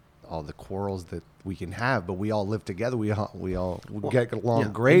all the quarrels that we can have, but we all live together. We all get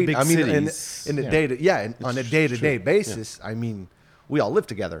along great. In I mean, cities. in a on a day-to-day basis. I mean, we all live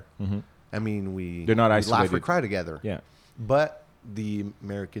together. Mm-hmm. I mean, they're not we isolated. laugh and cry together. Yeah, but the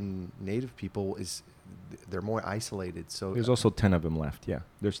American Native people they're more isolated. So there's also 10 of them left. Yeah,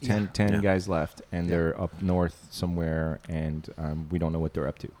 there's 10 guys left, and they're up north somewhere, and we don't know what they're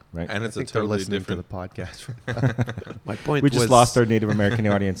up to, right? And it's I think a totally they're listening different to the podcast. My point We was just lost our Native American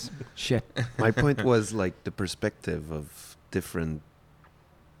audience. Shit. My point was like the perspective of different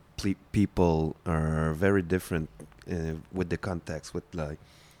people are very different with the context. With like,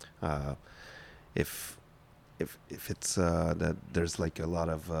 if it's that there's like a lot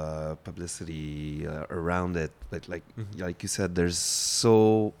of publicity around it, but like you said, there's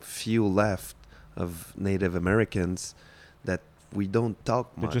so few left of Native Americans that we don't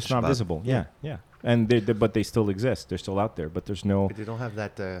talk much. They're just not about. visible. Yeah. And but they still exist. They're still out there. But there's no. But they don't have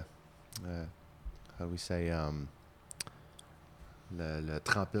that. How do we say? Le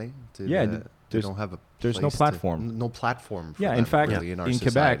tremplin. They don't have a. There's no place platform. No platform. For Yeah, them, in fact, really, in our in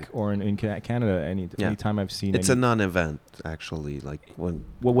society. Quebec or in Canada, anytime I've seen It's a non-event actually. Like when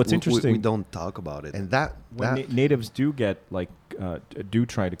what's interesting, we don't talk about it. And that natives do get like do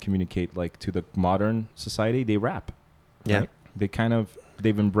try to communicate like to the modern society, they rap. Yeah. Right?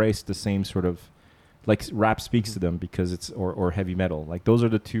 They've embraced the same sort of like rap speaks to them because it's or heavy metal. Like those are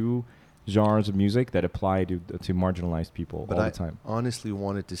the two genres of music that apply to marginalized people all the time. I honestly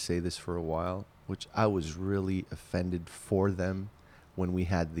wanted to say this for a while, which I was really offended for them when we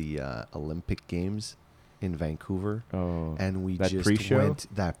had the Olympic Games in Vancouver, and we that just pre-show? went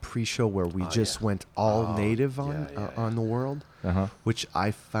that pre-show where we went all native on the world, which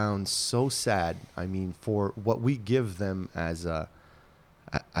I found so sad. I mean, for what we give them as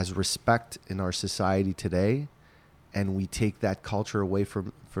respect in our society today, and we take that culture away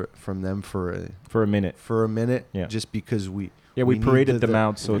from them for a minute, just because we paraded them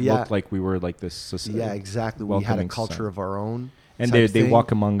out so it looked like we were like this society. Yeah, exactly. We had a culture of our own. And they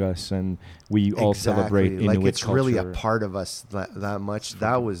walk among us, and we all celebrate Inuit like it's culture. really a part of us that much.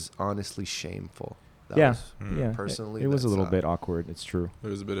 That was honestly shameful. Personally, it was a little bit awkward. It's true.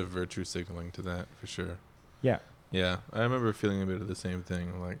 There was a bit of virtue signaling to that, for sure. Yeah. Yeah, I remember feeling a bit of the same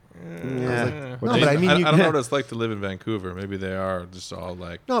thing. Like, but I mean, I don't know what it's like to live in Vancouver. Maybe they are just all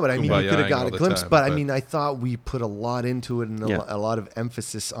like. No, but I mean, you could have got a glimpse. Time, but I mean, I thought we put a lot into it and a lot of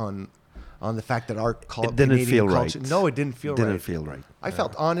emphasis on the fact that our it didn't feel culture, right. No, it didn't feel right. Didn't feel right. I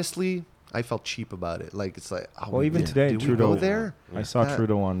felt honestly, I felt cheap about it. Like it's like, even today, did Trudeau. we go there? I saw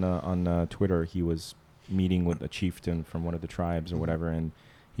Trudeau on Twitter. He was meeting with a chieftain from one of the tribes or whatever, and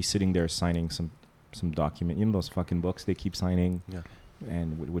he's sitting there signing some document. You know those fucking books they keep signing,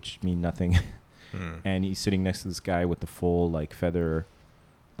 and which mean nothing. And he's sitting next to this guy with the full like feather,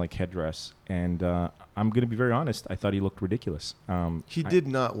 like headdress. And I'm gonna be very honest. I thought he looked ridiculous. He did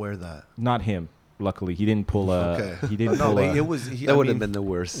not wear that. Not him. Luckily, he didn't pull a. Okay. He didn't no, pull like, a. it was. That would have been the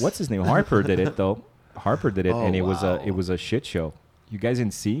worst. What's his name? Harper did it though. Harper did it, and it was wow. it was a shit show. You guys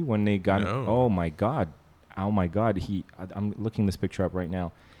didn't see when they got. No. Oh my god. I'm looking this picture up right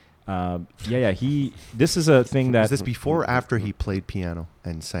now. This is a thing that. Was this before or after he played piano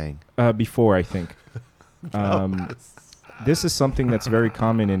and sang? Before, I think. This is something that's very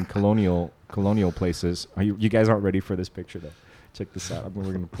common in colonial places. You guys aren't ready for this picture though. Check this out.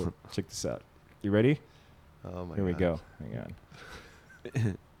 We're gonna check this out. You ready? Oh my Here we God. go. Hang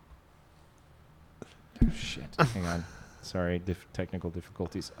on. Oh, shit. Hang on. Sorry, technical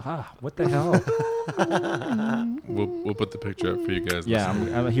difficulties. What the hell? We'll put the picture up for you guys.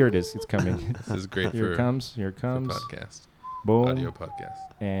 Yeah, here it is. It's coming. This is great Here for it comes. Here it the comes. podcast, Boom. audio podcast.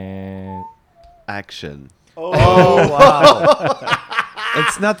 And Action. Oh wow!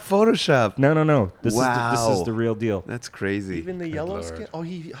 It's not Photoshop. No. This Wow. is the real deal. That's crazy. Even the yellow Lord. skin. Oh,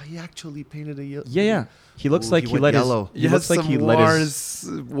 he actually painted a yellow. Yeah. He looks Ooh, like he he went let yellow. his. He looks like he let his.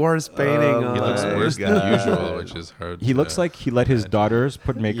 Wars painting on. He looks worse than God. usual, which is hard. He looks like he let his imagine. daughters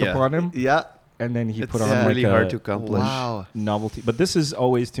put makeup Yeah. on him, Yeah. and then he It's put on really like hard a to accomplish. Wow. novelty. But this is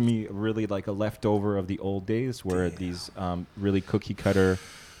always to me really like a leftover of the old days, where these really cookie cutter,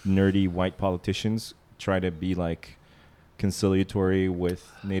 nerdy white politicians try to be like conciliatory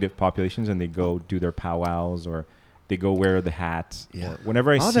with native populations, and they go do their powwows or they go wear the hat. Yeah. Or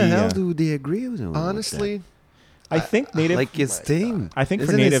whenever I How see, the hell do they agree with him? Honestly, I think native. like his team. I think for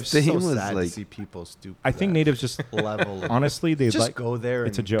Isn't his natives, team so was sad like to see people stoop. I think natives just level. Of honestly they just like go there.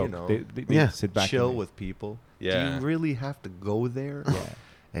 it's a and, joke. You know, They Yeah. sit back, chill and, with people. Yeah. Do you really have to go there?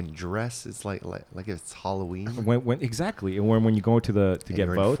 And dress? It's like it's Halloween. when exactly, and when you go to And get you're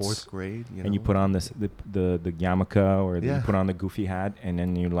in votes. fourth grade, And you put on this the yarmulke or Yeah. you put on the goofy hat, and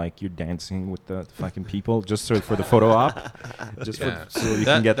then you're dancing with the fucking people just for the photo op, just Yeah. so you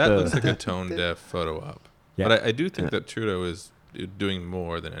that can get that the. looks like a tone deaf photo op. Yeah. But I do think that Trudeau is doing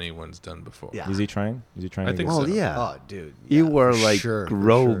more than anyone's done before. Yeah. Is he trying? I to think get- so. Well, yeah. Oh, dude. You yeah, wore for like sure, for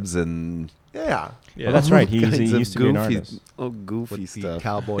robes and sure. Yeah. Yeah. Well, that's right. He kinds of used to be an goofy, artist. goofy With the stuff.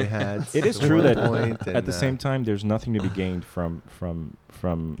 cowboy hats. It is at true one that point, at and, the same time, there's nothing to be gained from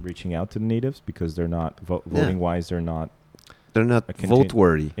reaching out to the natives, because they're not voting wise. They're not They're not a vote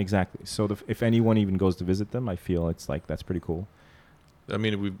worthy. exactly. So if anyone even goes to visit them, I feel it's like that's pretty cool. I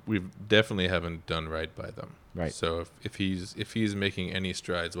mean, we've definitely haven't done right by them. Right. So if he's making any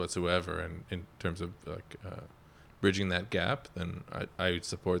strides whatsoever in terms of like bridging that gap, then I would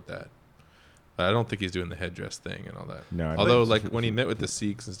support that. I don't think he's doing the headdress thing and all that. No, Although like when he met with the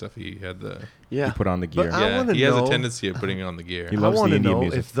Sikhs and stuff, he had the Yeah. He put on the gear. I yeah. wanna He has a know- tendency of putting on the gear. He I loves the want to Indian know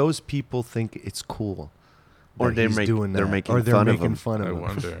music. if those people think it's cool. Or that they're he's make- doing they're that, making or they're fun of making him. fun of I him.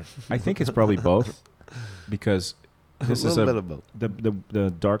 wonder. I think it's probably both, because this a is little bit of both. the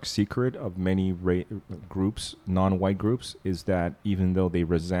dark secret of many groups, non-white groups, is that even though they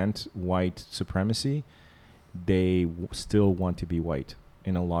resent white supremacy, they still want to be white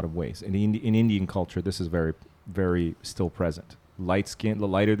in a lot of ways. In Indian culture, this is very, very still present. Light skin, the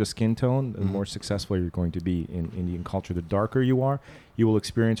lighter the skin tone, the more successful you're going to be in Indian culture. The darker you are, you will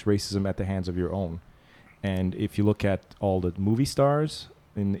experience racism at the hands of your own. And if you look at all the movie stars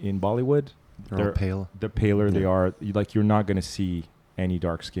in Bollywood, They're all pale. the paler they Yeah. are, you're not going to see any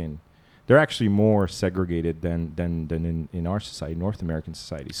dark skin. They're actually more segregated than in our society, North American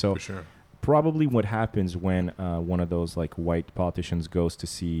society. So For sure. probably what happens when one of those like white politicians goes to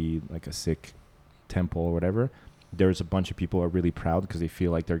see like a Sikh temple or whatever, there's a bunch of people who are really proud because they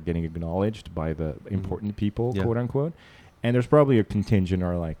feel like they're getting acknowledged by the important people, Yeah. quote unquote. And there's probably a contingent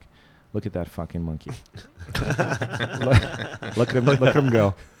are like, look at that fucking monkey. look at him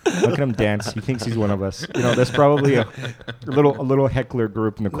go. Look at him dance. He thinks he's one of us. You know, there's probably a little heckler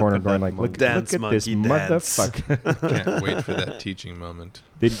group in the corner at going that like, look dance, at this monkey, dance." motherfucker. Can't wait for that teaching moment.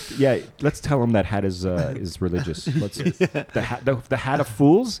 Yeah, let's tell him that hat is religious. The hat of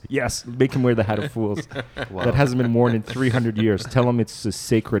fools. Yes, make him wear the hat of fools. Wow. That hasn't been worn in 300 years. Tell him it's a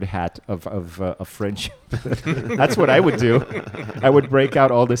sacred hat of friendship. That's what I would do. I would break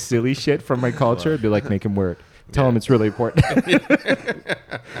out all the silly shit from my culture and be like, make him wear it. Tell him it's really important.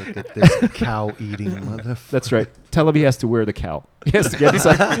 Look at this cow-eating motherfucker. That's right. Tell him he has to wear the cow. He has to get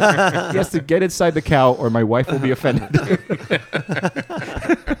inside. He has to get inside the cow, or my wife will be offended.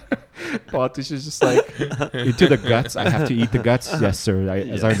 Politicians just like, into the guts. I have to eat the guts. Yes, sir.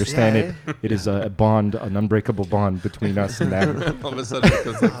 As I understand it, it is a bond, an unbreakable bond between us and them. All of a sudden it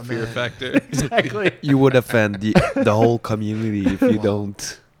becomes like fear factor. Exactly. You would offend the whole community if you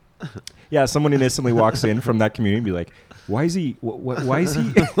don't. Yeah, someone innocently walks in from that community and be like, why is he? Why is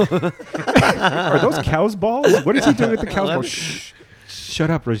he? Are those cows' balls? What is he doing with the cows' balls? Shh. Shut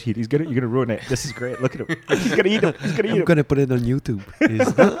up, Rashid. You're gonna ruin it. This is great. Look at him. He's gonna eat him. He's gonna eat I'm him. gonna put it on YouTube.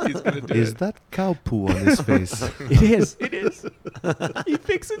 Is gonna do is that cow poo on his face? It is. It is. He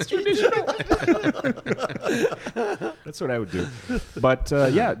thinks it's traditional. That's what I would do. But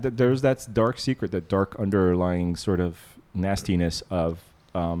yeah, there's that dark secret, that dark underlying sort of nastiness of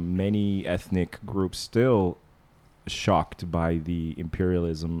many ethnic groups still shocked by the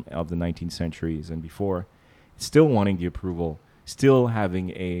imperialism of the 19th centuries and before, still wanting the approval, still having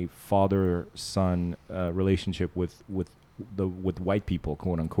a father-son relationship with white people,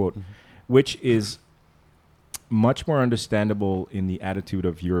 quote unquote, which is much more understandable in the attitude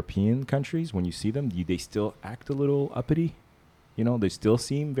of European countries. When you see them, they still act a little uppity. You know, they still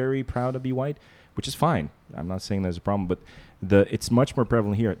seem very proud to be white, which is fine. I'm not saying there's a problem, but it's much more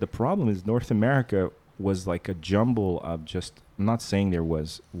prevalent here. The problem is North America was like a jumble of just I'm not saying there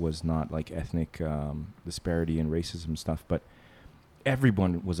was not like ethnic disparity and racism stuff, but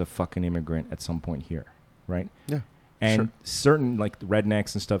everyone was a fucking immigrant at some point here, right? Yeah. And certain like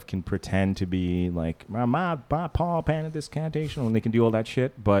rednecks and stuff can pretend to be like my Paul planted this plantation, and they can do all that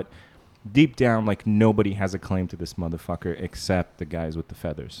shit, but deep down, like nobody has a claim to this motherfucker except the guys with the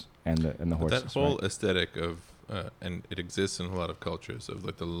feathers and the horses. That whole right? aesthetic of, and it exists in a lot of cultures, of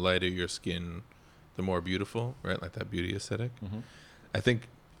like the lighter your skin, the more beautiful, right? Like that beauty aesthetic. Mm-hmm. I think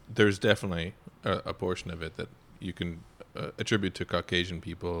there's definitely a portion of it that you can attribute to Caucasian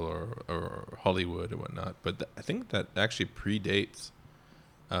people or Hollywood or whatnot. But I think that actually predates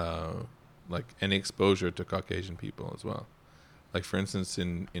like any exposure to Caucasian people as well. Like, for instance,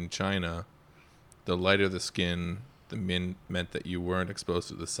 in China, the lighter the skin, meant that you weren't exposed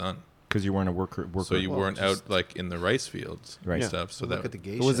to the sun. Because you weren't a worker. So you weren't out like in the rice fields and stuff. So Look that at the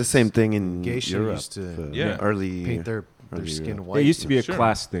geishas. It was the same thing in Geisha Europe. used to early paint their early skin Europe. white. It used to be a Sure.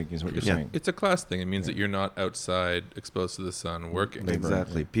 class thing, is what you're Yeah. saying. it's a class thing. It means that you're not outside exposed to the sun working.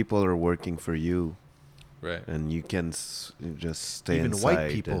 Exactly. People are working for you, Right. and you can just stay Even inside.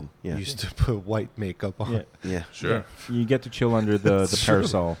 white people and- yeah. used to put white makeup on. Yeah. yeah. Sure. Yeah. You get to chill under the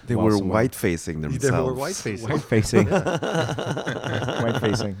parasol. They while were someone- white facing themselves. They were white facing. White facing. White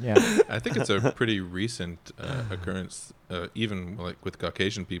facing. Yeah. I think it's a pretty recent occurrence, even like with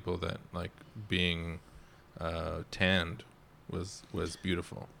Caucasian people, that like being tanned was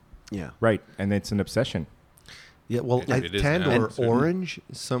beautiful. Yeah. Right. And it's an obsession. Yeah, well, It is tan now, or certainly. orange,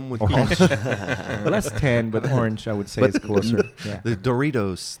 some would call Orange. Less tan, but orange, I would say, is closer. Yeah. the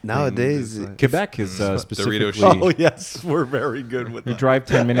Doritos. thing Nowadays, is like- Quebec is specifically. Dorito oh yes, we're very good with You that. drive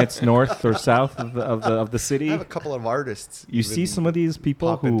 10 minutes north or south of the I city. have a couple of artists. You see some of these people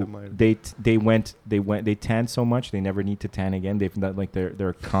pop who into my- they tanned so much they never need to tan again. They've got like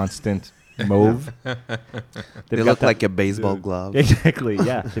they're constant mauve. they They've look got like a baseball glove. exactly,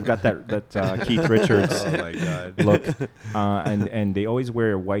 yeah. They've got that Keith Richards Oh my god. look, and they always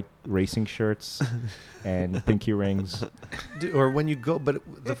wear white racing shirts and pinky rings. Or when you go, but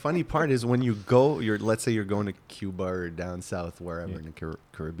the funny part is when you go, let's say you're going to Cuba or down south, wherever in the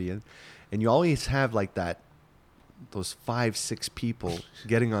Caribbean, and you always have like those 5-6 people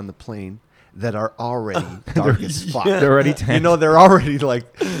getting on the plane that are already dark as fuck. They're already tanned. You know, they're already like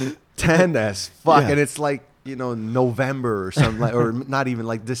tanned as fuck, Yeah. and it's like, you know, November or something, like, or not even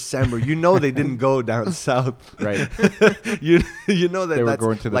like December. You know, they didn't go down south. Right. you know that They were that's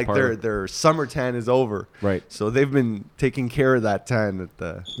going to the like park. their summer tan is over. Right. So they've been taking care of that tan at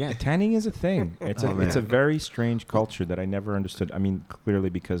the. Yeah, tanning is a thing. It's Oh, it's a man. very strange culture that I never understood. I mean, clearly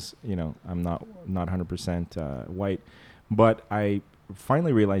because I'm not 100% white, but I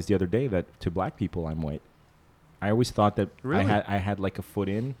finally realized the other day that to black people I'm white. I always thought that Really? I had like a foot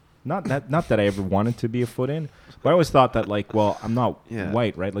in. Not that I ever wanted to be a foot in, but I always thought that like, well, I'm not Yeah.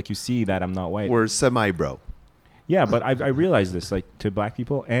 white, right? Like you see that I'm not white. We're semi-bro. Yeah, but I realized this, like to black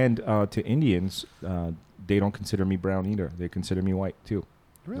people and to Indians, they don't consider me brown either. They consider me white too.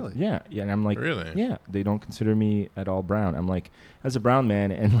 Really? Yeah, yeah, and I'm like, Really? yeah, they don't consider me at all brown. I'm like, as a brown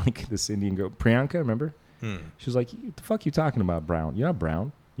man, and like this Indian girl, Priyanka, remember? She was like, "What the fuck you talking about, brown? You're not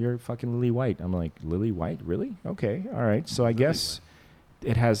brown. You're fucking Lily White." I'm like, Lily White? Really? Okay, all right. So I guess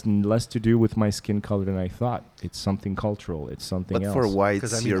it has less to do with my skin color than I thought. It's something cultural. It's something But else. for whites,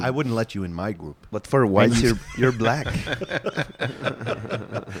 Because I mean, I wouldn't let you in my group. but for whites, you're black.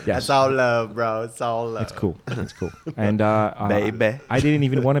 Yes. It's all love, bro. It's all love. It's cool. It's cool. And Baby. I didn't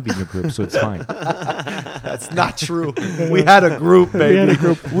even want to be in your group, so it's fine. That's not true. We had a group, baby.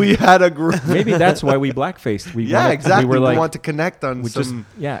 We had a group. Maybe that's why we blackfaced. We Yeah, wanted- exactly. We were like, want to connect on we some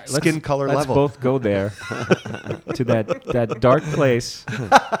let's- skin color let's level. both go there to that dark place,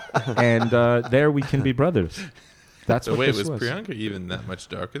 and there we can be brothers. That's So what wait, this was Priyanka even that much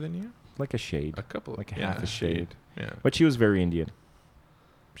darker than you? like a shade, A couple, like yeah, half a shade. Yeah. But she was very Indian.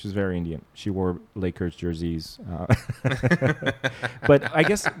 She was very Indian. She wore Lakers jerseys. But I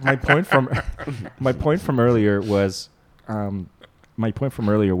guess my point from earlier was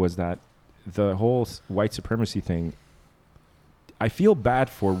that the whole white supremacy thing. I feel bad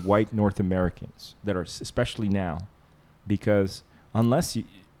for white North Americans that are especially now, because unless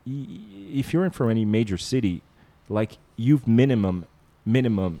if you're in from any major city, like you've minimum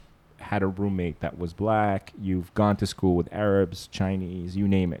had a roommate that was black, you've gone to school with Arabs, Chinese, you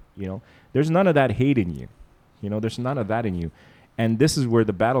name it, there's none of that hate in you, there's none of that in you. And this is where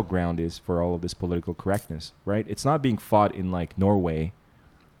the battleground is for all of this political correctness, right? It's not being fought in like Norway.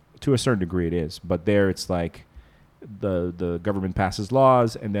 To a certain degree it is, but there it's like the government passes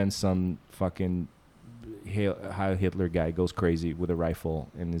laws and then some fucking Heil Hitler guy goes crazy with a rifle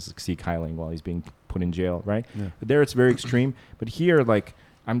and is Sieg Heiling while he's being put in jail, right? Yeah. But there it's very extreme. But here, like,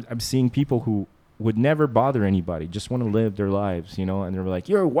 I'm seeing people who would never bother anybody, just want to live their lives, you know, and they're like,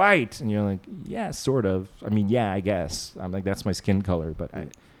 you're white. And you're like, yeah, sort of. I mean, yeah, I guess. I'm like, that's my skin color, but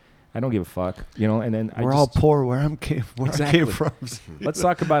I don't give a fuck, you know. And then we're all poor where I came from. Let's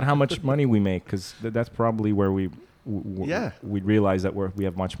talk about how much money we make, because that's probably where we realize that we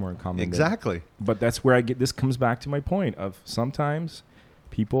have much more in common. Exactly. But that's where this comes back to my point of sometimes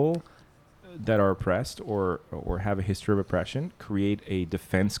people that are oppressed or have a history of oppression create a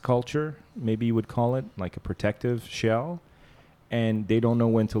defense culture, maybe you would call it, like a protective shell, and they don't know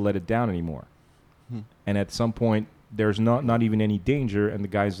when to let it down anymore. And at some point there's not even any danger, and the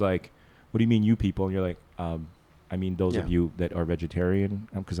guy's like, what do you mean you people? And you're like, I mean those of you that are vegetarian,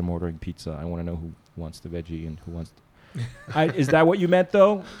 because I'm ordering pizza. I want to know who wants the veggie and who wants is that what you meant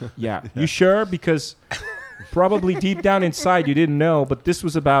though? Yeah. You sure? Because probably deep down inside you didn't know, but this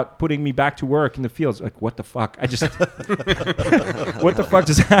was about putting me back to work in the fields. Like, what the fuck? What the fuck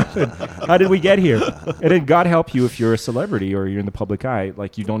just happened? How did we get here? And then God help you if you're a celebrity or you're in the public eye,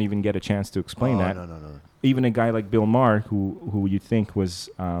 like you don't even get a chance to explain that. No. Even a guy like Bill Maher, who you think was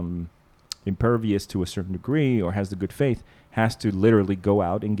impervious to a certain degree or has the good faith, has to literally go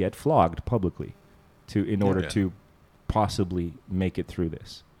out and get flogged publicly in order to possibly make it through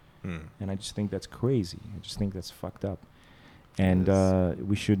this. And I just think that's crazy. I just think that's fucked up. And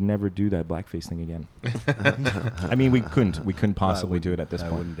we should never do that blackface thing again. I mean, we couldn't possibly do it at this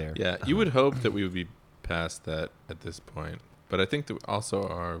point. I wouldn't dare. Yeah, you would hope that we would be past that at this point. But I think that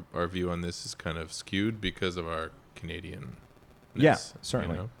also our view on this is kind of skewed because of our Canadian. Yeah,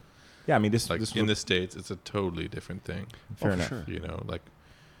 certainly. You know? Yeah, I mean, this in the States, it's a totally different thing. Fair enough. Sure. You know, like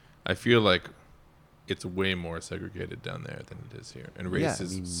I feel like it's way more segregated down there than it is here, and race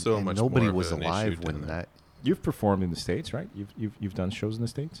is so much. Nobody more was of an alive issue when down there. that. You've performed in the States, right? You've done shows in the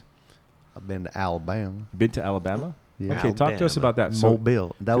States. I've been to Alabama. Been to Alabama? Yeah. Okay, talk to us about that.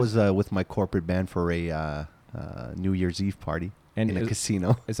 Mobile. That was with my corporate band for a New Year's Eve party in a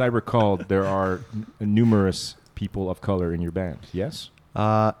casino. As I recall, there are numerous people of color in your band. Yes.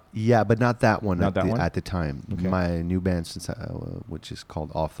 Yeah, but not that one. Not that one? At the time. Okay. My new band, which is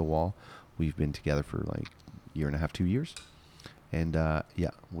called Off the Wall, we've been together for like a year and a half, 2 years, and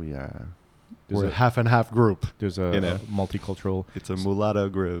we're a half and half group. There's a multicultural. It's a mulatto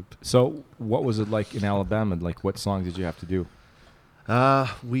group. So, what was it like in Alabama? Like, what songs did you have to do?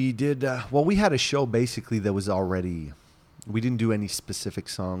 We did. We had a show basically that was already. We didn't do any specific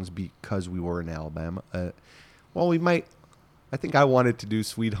songs because we were in Alabama. We might. I think I wanted to do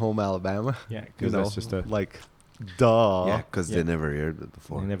 "Sweet Home Alabama." Yeah, because that's just a like. Duh. Yeah, because they never heard it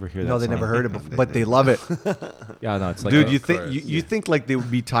before. They never hear that. No, they song. never heard it before, but they love it. Yeah, no, it's like Dude, you think like they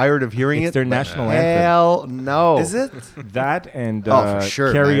would be tired of hearing it's it? their national anthem. Hell no. Is it? That and for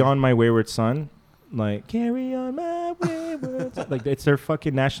sure, "Carry man. On My Wayward Son," like "Carry On My Wayward Son," like it's their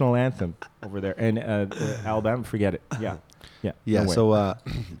fucking national anthem over there. And Alabama, forget it. Yeah. Yeah. No way. So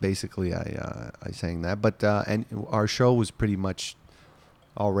basically, I sang that, but and our show was pretty much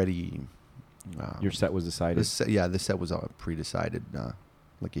already. Your set was decided. The set was pre-decided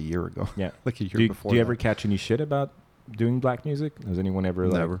like a year ago. Yeah. Like a year before. Do you ever catch any shit about doing black music? Has anyone ever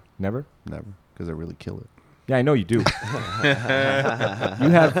Never. Never? Never, because I really kill it. Yeah, I know you do. you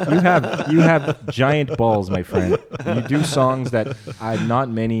have giant balls, my friend. You do songs that not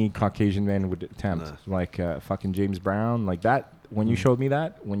many Caucasian men would attempt, like fucking James Brown, like that. When you showed me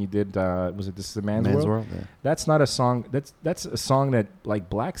that, when you did, was it "This Is a Man's World"? Yeah. That's not a song. That's a song that like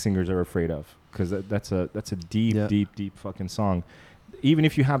black singers are afraid of, because that's a deep fucking song. Even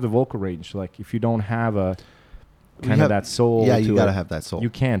if you have the vocal range, like if you don't have a kind of that soul, yeah, you to gotta it, have that soul. You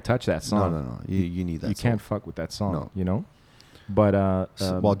can't touch that song. No. You need that. You soul. can't fuck with that song. No. You know. But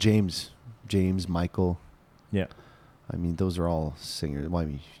James, Michael. Yeah. I mean, those are all singers. Well, I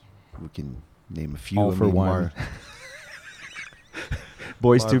mean, we can name a few. All for One.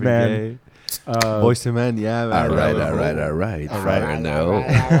 Boys to Men. Boys to Men, yeah. All right. Fire now. All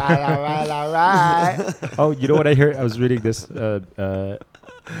right. Oh, you know what I heard? I was reading this.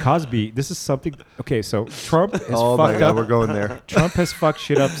 Cosby. This is something. Okay, so Trump has Oh my fucked God, up. we're going there. Trump has fucked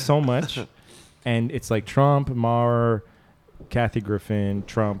shit up so much, and it's like Trump, Maher, Kathy Griffin,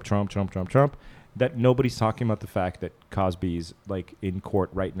 Trump, that nobody's talking about the fact that Cosby's like in court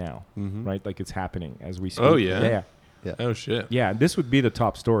right now, right? Like it's happening as we speak. Oh, yeah? Yeah. Yeah. Oh shit. Yeah, this would be the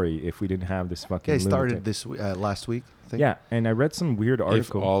top story if we didn't have this fucking. Yeah, it started lunatic. this last week. I think. Yeah, and I read some weird If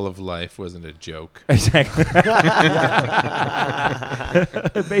article. all of life wasn't a joke. Exactly.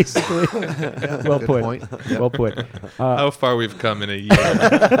 Basically. Well Good put. point. Well put. How far we've come in a year.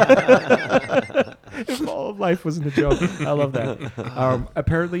 If all of life wasn't a joke. I love that.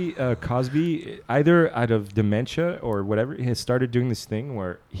 Apparently, Cosby, either out of dementia or whatever, has started doing this thing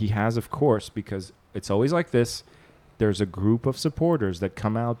where he has, of course, because it's always like this, there's a group of supporters that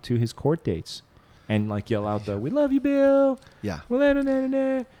come out to his court dates and like yell out the "We love you, Bill." Yeah.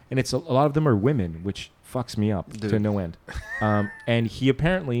 And it's a lot of them are women, which fucks me up to no end. And he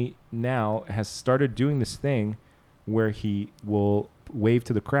apparently now has started doing this thing where he will wave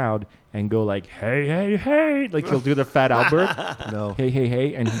to the crowd and go like, "Hey, hey, hey!" Like he'll do the Fat Albert, No. "Hey, hey,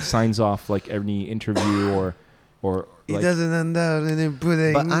 hey," and he signs off like any interview or He like, doesn't end up in a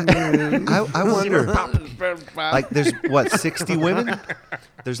pudding. But I wonder, like, there's what, 60 women?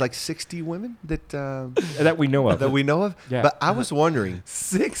 There's like 60 women that that we know of. that we know of. Yeah. But I was wondering.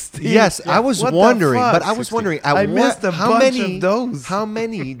 60. Yes, I was What the wondering. fuck? But I was 60. wondering. I missed a how bunch many of those. How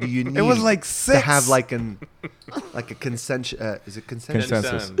many do you need? It was like to 6. have like a consensus. Is it consensus?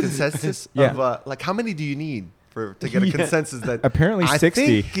 Consensus. Consensus. Yeah. Of like how many do you need to get a Yeah. consensus that Apparently I 60.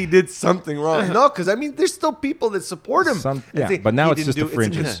 think he did something wrong. No, because I mean, there's still people that support him. Yeah, I think but now he it's didn't just the do-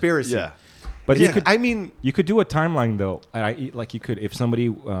 fringes. It's a conspiracy. Yeah. But Yeah, you could, I mean, you could do a timeline though. Like you could, if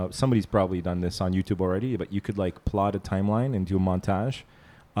somebody's probably done this on YouTube already, but you could like plot a timeline and do a montage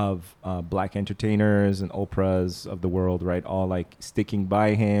of black entertainers and Oprahs of the world, right? All like sticking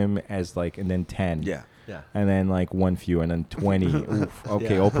by him as like, and then 10. Yeah. yeah. And then like one few, and then 20. Oof,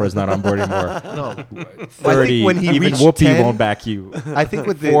 okay, Yeah. Oprah's not on board anymore. No, 30. when he Even reached Whoopi 10 won't back you. I think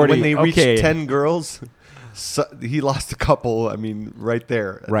with 40, when they reached okay. 10 girls, he lost a couple. I mean, right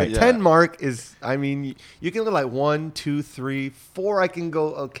there. Right. The Yeah. 10 mark is, I mean, you can go like 1, 2, 3, 4. I can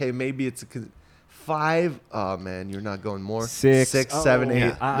go, okay, maybe it's 5. Oh, man, you're not going more. 6. 6, Oh, 7, 8.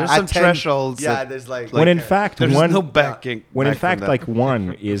 yeah. There's At some 10 thresholds. Yeah, that- there's like. When in fact, there's one no backing. when in back from fact that. like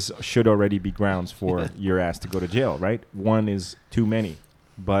one should already be grounds for your ass to go to jail, right? One is too many,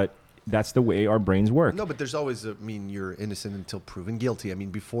 but that's the way our brains work. No, but there's always, I mean, you're innocent until proven guilty. I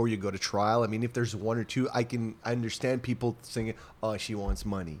mean, before you go to trial, I mean, if there's 1 or 2, I understand people saying, oh, she wants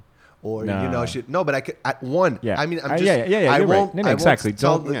money. Or, No. you know, no, but I could, at 1, Yeah. I mean, I'm just, yeah, I you're right. won't, No, no, I won't exactly.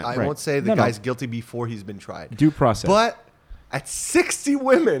 tell Don't- yeah, I right. won't say the No, no. guy's guilty before he's been tried. Due process. But at 60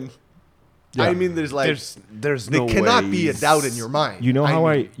 women, Yeah. I mean, there's like, there's there no cannot be a ways. doubt in your mind. you know how mean,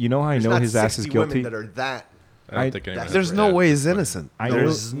 I there's know not his ass is 60 guilty. women that are that. I don't I- think anyone There's ever no had way he's one. innocent. I know-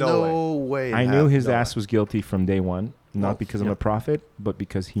 There's no no way. I knew his no. ass was guilty from day one, not No. because I'm Yeah. a prophet, but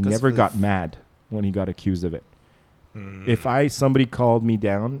because he 'Cause never for the got mad when he got accused of it. Mm. If somebody called me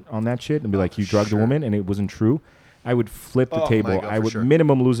down on that shit and be like, "You drugged sure. a woman," and it wasn't true, I would flip the Oh, my table. God, I for would sure.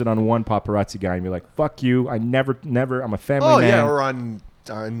 minimum lose it on one paparazzi guy and be like, "Fuck you! I never. I'm a family Oh, man." yeah, or on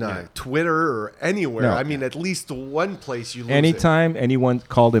Twitter or anywhere. No. I mean, at least one place you lose Anytime anyone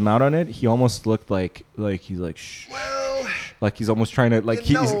called him out on it, he almost looked like he's like, shh. it. Well, Like he's almost trying to like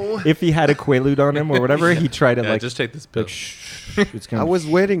You he's know. if he had a Quaalude on him or whatever, he tried to Yeah, like just take this pill. like shh. It's gonna I was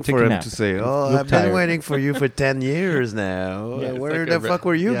waiting take for a him nap. to say, You "Oh, look I've been tired." waiting for you for 10 years now. Yeah, it's Where like the a fuck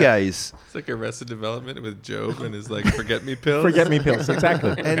were you yeah. guys?" It's like Arrested Development with Job and his like forget me pills. Forget me pills,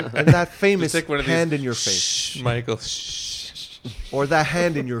 exactly. and that famous Just take one of these. hand in your face. Shh, Michael. Shh. Or that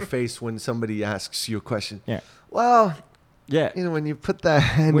hand in your face when somebody asks you a question. Yeah. Well, Yeah. you know, when you put that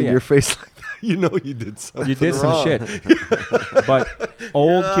hand Well, in yeah. your face like that, you know you did something You did some wrong. shit. But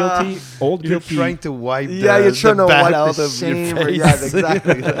old You're guilty, trying to wipe Yeah, the, you're trying the to bat wipe out the of shame. your Or, face. yeah,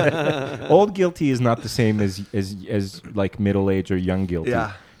 exactly. old guilty is not the same as like middle age or young guilty.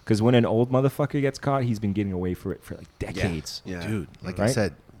 Yeah. Because when an old motherfucker gets caught, he's been getting away for it for like decades. Yeah. Dude, like I Right?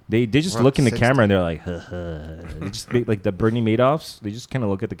 said, They just We're look up in the 60. camera and they're like, they just like the Bernie Madoffs. They just kind of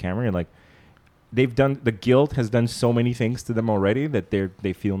look at the camera and like, the guilt has done so many things to them already that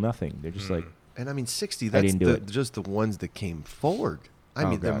they feel nothing. They're just like, and I mean 60. I That's didn't do it. just the ones that came forward. I Oh,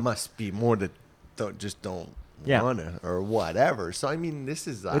 mean, there God. must be more that don't Yeah. wanna or whatever. So I mean, this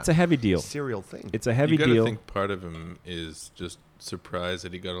is it's a heavy deal. serial thing. It's a heavy You gotta deal think part of him is just surprised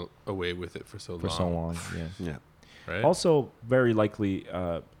that he got away with it for so long. for so long. Yeah. Yeah. Right? Also, very likely,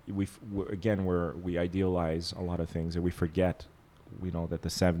 we idealize a lot of things and we forget, that the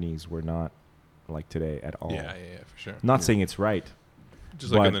 70s were not like today at all. yeah, for sure. Not saying it's right.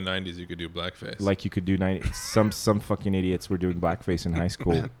 Just like in but- the 90s, you could do blackface. Like you could do some fucking idiots were doing blackface in high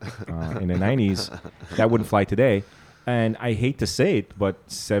school in the 90s. That wouldn't fly today. And I hate to say it, but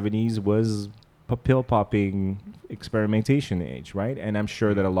 70s was pill popping experimentation age, right? And I'm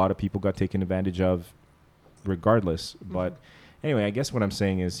sure that a lot of people got taken advantage of regardless. But anyway, I guess what I'm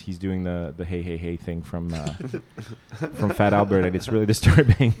saying is he's doing the hey hey hey thing from Fat Albert, and it's really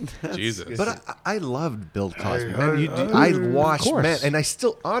disturbing. Jesus. But I loved Bill Cosby, man. I watched, course. man, and I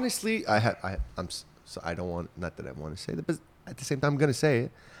still, honestly, I'm so I don't want, not that I want to say that, but at the same time, I'm gonna say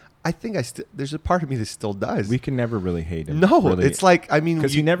it. I think there's a part of me that still does. We can never really hate him. No, really. it's like, I mean,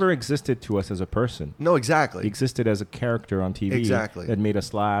 because he never existed to us as a person. No, exactly. He existed as a character on TV. Exactly. That made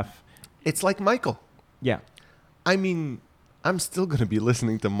us laugh. It's like Michael. Yeah. I mean, I'm still going to be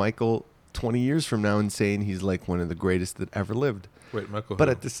listening to Michael 20 years from now and saying he's like one of the greatest that ever lived. Wait, Michael. But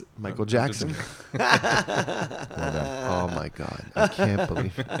who? at this, Michael Jackson. Oh my God, I can't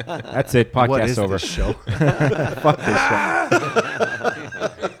believe it. That's it. Podcast What is over. this show? Fuck this show.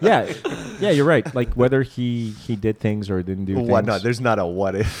 Yeah, you're right. Like whether he did things or didn't do things. What? No, there's not a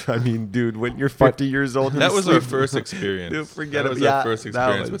what if. I mean, dude, when you're 50 years old, That you was our sleep- first experience. Dude, forget that it. was Yeah, our first that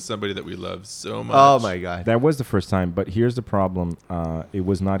experience was- with somebody that we love so much. Oh my God. That was the first time, but here's the problem. It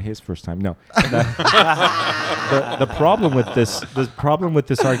was not his first time. No. The problem with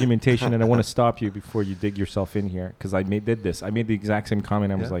this argumentation, and I want to stop you before you dig yourself in here, because I made the exact same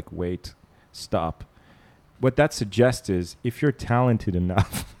comment. I was Yeah. like, wait, stop. What that suggests is if you're talented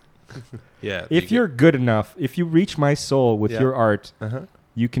enough, Yeah. if you're good enough, if you reach my soul with Yeah. your art, Uh-huh.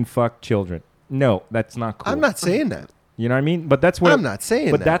 you can fuck children. No, that's not cool. I'm not saying that. You know what I mean? But that's what I'm not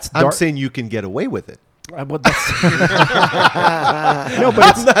saying but that. that's I'm dark- saying you can get away with it. Well, that's no,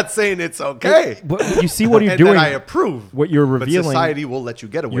 but I'm not saying it's okay. but you see what you're and doing. that I approve. What you're But revealing. society will let you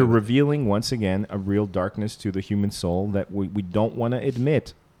get away You're with it. revealing once again a real darkness to the human soul that we don't want to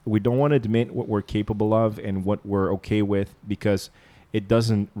admit. We don't want to admit what we're capable of and what we're okay with because it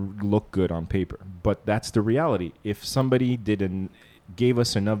doesn't look good on paper. But that's the reality. If somebody gave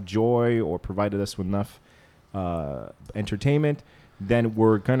us enough joy or provided us with enough entertainment, then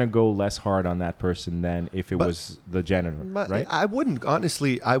we're gonna go less hard on that person than if it was the janitor, right? I wouldn't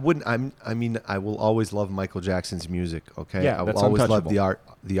honestly. I wouldn't. I mean, I will always love Michael Jackson's music. Okay, Yeah, I will that's always love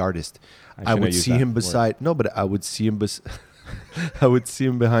untouchable. the artist. I shouldn't would have used see that him word. beside. No, but I would see him. I would see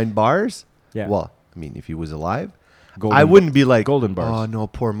him behind bars. Yeah. Well, I mean, if he was alive, Golden I wouldn't be like golden bars. Oh no,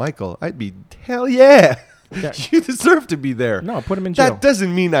 poor Michael. I'd be hell yeah. Yeah. You deserve to be there. No, put him in jail. That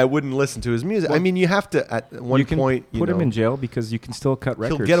doesn't mean I wouldn't listen to his music. I Well, mean, you have to at one you can point. put him in jail because you can still cut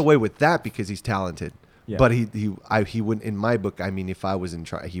records. He'll get away with that because he's talented. Yeah. But he wouldn't. In my book, I mean, if I was in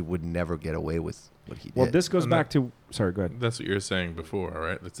trial, he would never get away with what he did. Well, this goes And back to. Sorry, go ahead. That's what you were saying before,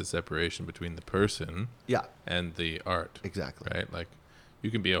 right? That's the separation between the person yeah, and the art, exactly. right? Like, you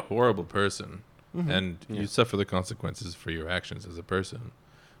can be a horrible person, Mm-hmm. and you suffer the consequences for your actions as a person.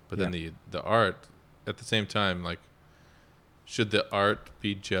 But then the art, at the same time, like, should the art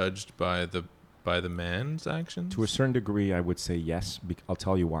be judged by the man's actions? To a certain degree, I would say yes. I'll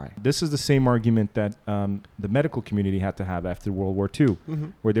tell you why. This is the same argument that the medical community had to have after World War II,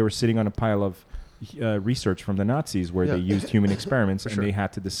 where they were sitting on a pile of research from the Nazis where Yeah. they used human experiments and sure. they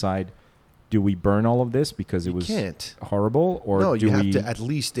had to decide, do we burn all of this because it You was can't. horrible, or No, do you have we to at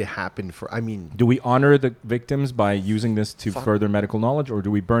least it happened for. I mean, do we honor the victims by using this to further medical knowledge, or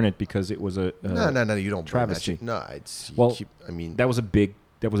do we burn it because it was a no, you don't. burn that travesty. shit. No, it's you Well, keep, I mean, that was a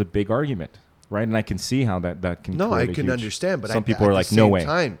big argument, right? And I can see how that can. no, I create a can huge- understand. But some people at are the like, no same way.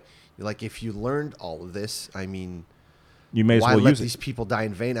 Time, like if you learned all of this, I mean, You may as why well let use these it. people die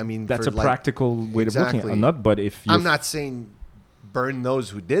in vain? I mean, That's for a like, practical way of looking at Exactly. it. But if you're I'm not saying burn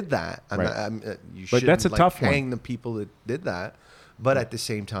those who did that. I'm Right. not, you But shouldn't, that's a like, tough one. hang the people that did that. But at the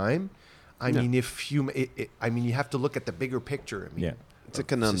same time, I mean, if you, I mean, you have to look at the bigger picture. I mean, Yeah. It's a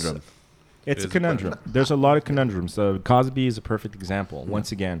conundrum. It's a is conundrum. There's a lot of conundrums. Cosby is a perfect example.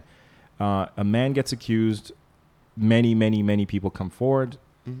 Once again, a man gets accused. Many people come forward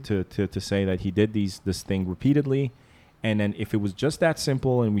to say that he did this thing repeatedly. And then if it was just that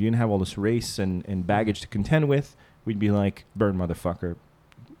simple and we didn't have all this race and baggage to contend with, we'd be like, burn, motherfucker.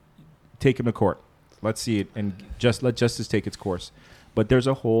 Take him to court. Let's see it and just let justice take its course. But there's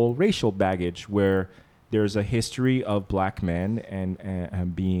a whole racial baggage where there's a history of black men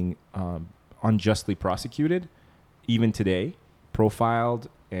and being unjustly prosecuted, even today, profiled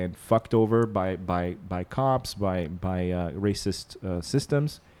and fucked over by cops, by racist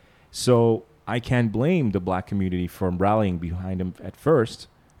systems. So I can't blame the black community for rallying behind him at first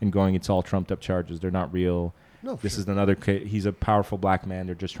and going, it's all trumped up charges. They're not real. No, This sure. is another case. He's a powerful black man.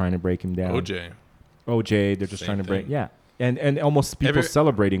 They're just trying to break him down. OJ, they're just Same trying to break. thing. Yeah. And almost people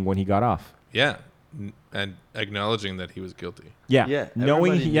celebrating when he got off. Yeah, and acknowledging that he was guilty. Yeah. Yeah,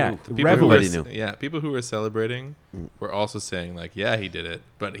 Knowing, everybody yeah. knew. People who Revelers. were, yeah, people who were celebrating were also saying like, yeah, he did it,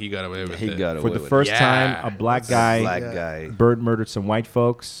 but he got away with He it. got away For the with first Yeah. time, a black guy, Black Yeah. guy. Bird murdered some white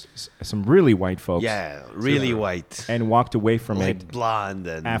folks, some really white folks, Yeah, really white. and walked away from Like it blonde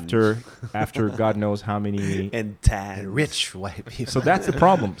and after God knows how many. and tan. And rich white people. So that's the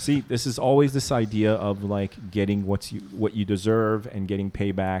problem. See, this is always this idea of like getting what you deserve and getting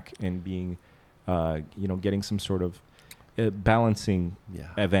payback and being, getting some sort of balancing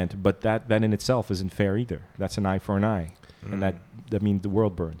event, but that in itself isn't fair either. That's an eye for an eye, and that means the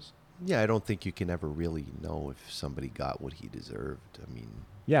world burns. Yeah, I don't think you can ever really know if somebody got what he deserved. I mean,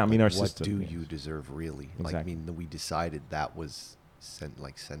 yeah, I mean, our what system. do you deserve really? Exactly. Like, I mean, we decided that was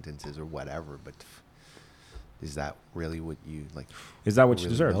sentences or whatever, but is that really what you like? Is that what you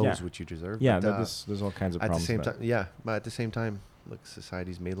really deserve? knows Yeah. what you deserve. Yeah, but, there's all kinds of at the problems. same with time, that. yeah, but at the same time, look,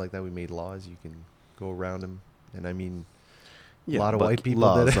 society's made like that. We made laws. You can go around them, and I mean, a lot of but white people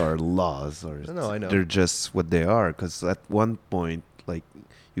laws did it. are laws. Or No, I know. They're just what they are. Because at one point, like,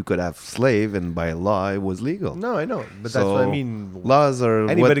 you could have slave, and by law, it was legal. No, I know, but that's what I mean. Laws are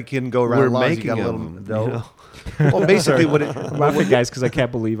Anybody what can go around we're laws. making You got a them, little, you know? Well, basically, what it I'm laughing, guys, because I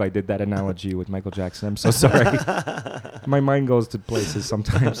can't believe I did that analogy with Michael Jackson. I'm so sorry. My mind goes to places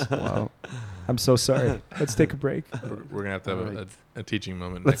sometimes. Wow. I'm so sorry. Let's take a break. We're gonna have to have a teaching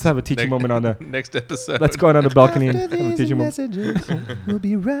moment. Let's have a teaching moment on the. next episode. Let's go out on the balcony and have a teaching moment. We'll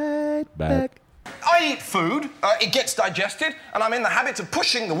be right back. I eat food, it gets digested, and I'm in the habit of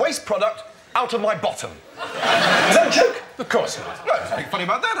pushing the waste product out of my bottom. Is that a joke? Of course not. No, there's nothing funny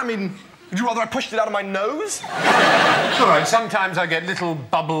about that. I mean, would you rather I pushed it out of my nose? All right, sometimes I get little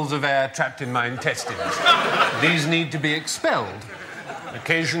bubbles of air trapped in my intestines. These need to be expelled.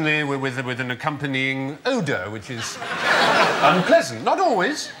 Occasionally with an accompanying odour, which is unpleasant. Not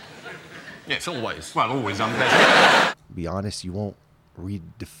always. Yes, always. Well, always unpleasant. Be honest, you won't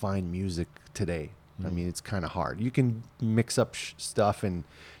redefine music today. I mean, it's kind of hard. You can mix up stuff and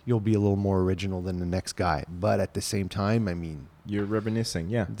you'll be a little more original than the next guy. But at the same time, I mean, You're reminiscing,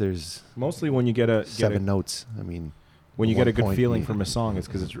 yeah. there's Mostly when you get a seven notes. I mean, when you at get a one good point, feeling you- from a song, it's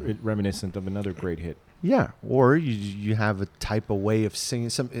because it's reminiscent of another great hit. Yeah, or you have a type of way of singing.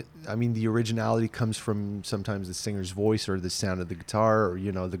 I mean, the originality comes from sometimes the singer's voice or the sound of the guitar or,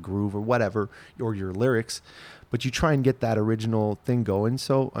 you know, the groove or whatever, or your lyrics. But you try and get that original thing going.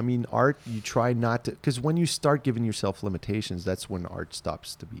 So, I mean, art, you try not to, because when you start giving yourself limitations, that's when art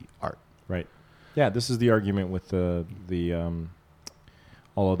stops to be art. Right. Yeah, this is the argument with the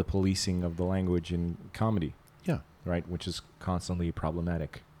all of the policing of the language in comedy, Yeah. right? Which is constantly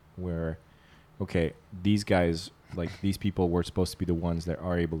problematic. Where, okay, these guys, like these people, were supposed to be the ones that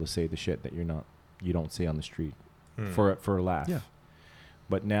are able to say the shit that you don't say on the street for a laugh. Yeah.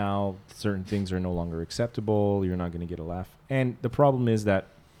 But now certain things are no longer acceptable. You're not going to get a laugh. And the problem is that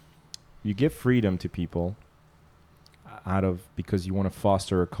you give freedom to people because you want to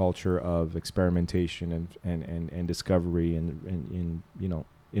foster a culture of experimentation and discovery and you know,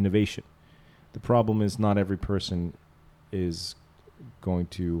 innovation. The problem is not every person is going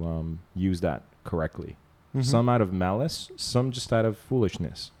to use that correctly. Mm-hmm. Some out of malice, some just out of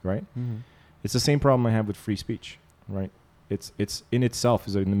foolishness, right? Mm-hmm. It's the same problem I have with free speech, right? It's in itself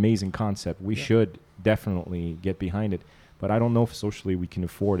is an amazing concept. We should definitely get behind it, but I don't know if socially we can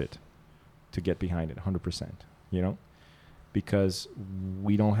afford it to get behind it 100%, you know? Because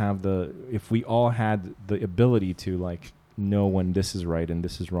we don't have if we all had the ability to like know when this is right and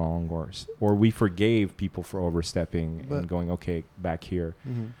this is wrong, or we forgave people for overstepping and going, okay, back here,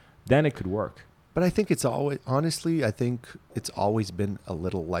 then it could work. But I think it's always, honestly, I think it's always been a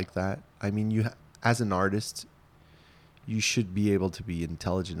little like that. I mean, as an artist, you should be able to be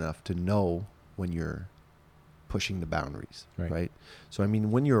intelligent enough to know when you're pushing the boundaries, right? So, I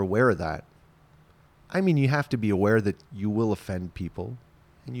mean, when you're aware of that, I mean, you have to be aware that you will offend people,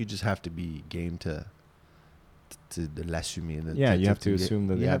 and you just have to be game to l'assumer. Yeah, you have to assume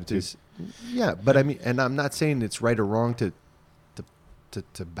that you they have to. Yeah, but I mean, and I'm not saying it's right or wrong to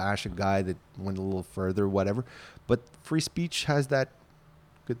bash a guy that went a little further, whatever. But free speech has that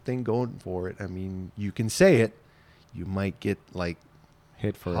good thing going for it. I mean, you can say it. You might get like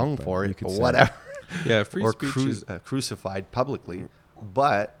hit for hung it, for you it could or say whatever. Yeah, free or speech is crucified publicly.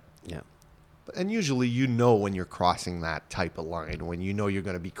 But Yeah. and usually you know when you're crossing that type of line, when you know you're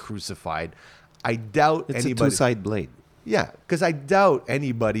going to be crucified. I doubt It's anybody. a two-sided blade. Yeah, because I doubt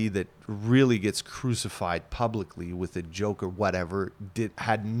anybody that really gets crucified publicly with a joke or whatever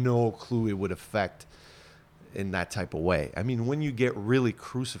had no clue it would affect in that type of way. I mean, when you get really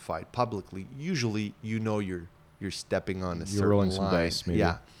crucified publicly, usually you know you're stepping on a certain rolling line. some dice, maybe.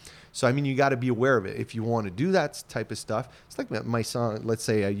 Yeah. So I mean, you got to be aware of it if you want to do that type of stuff. It's like my song. Let's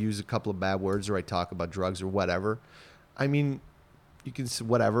say I use a couple of bad words or I talk about drugs or whatever. I mean, you can say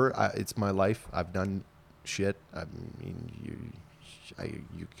whatever. It's my life. I've done shit. I mean,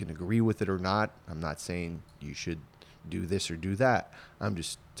 you can agree with it or not. I'm not saying you should do this or do that. I'm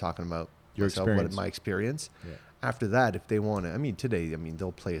just talking about Your myself, experience. my experience. Yeah. After that, if they want to, I mean, today, I mean,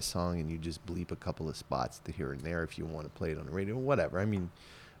 they'll play a song and you just bleep a couple of spots to here and there if you want to play it on the radio, whatever. I mean,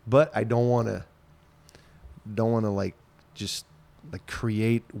 but I don't want to like just like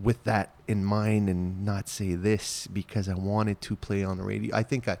create with that in mind and not say this because I wanted to play on the radio. I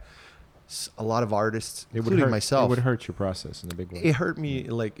think a lot of artists, including myself, it would hurt your process in a big way. It hurt me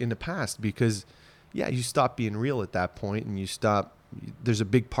like in the past because, yeah, you stop being real at that point and you stop. There's a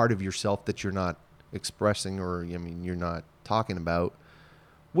big part of yourself that you're not expressing or, I mean, you're not talking about,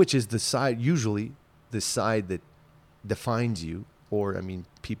 which is usually the side that defines you or, I mean,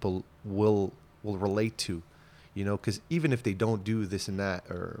 people will relate to, you know, because even if they don't do this and that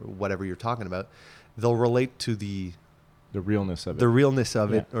or whatever you're talking about, they'll relate to the realness of it. The realness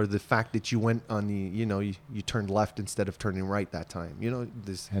of it, or the fact that you went on the, you know, you turned left instead of turning right that time. You know,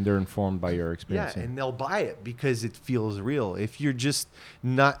 and they're informed by your experience. Yeah, and they'll buy it because it feels real. If you're just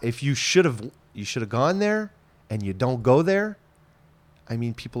not, if you should have gone there, and you don't go there, I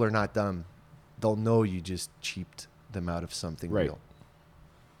mean, people are not dumb. They'll know you just cheaped them out of something real.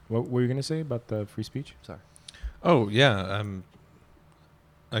 What were you gonna say about the free speech? Sorry. Oh yeah.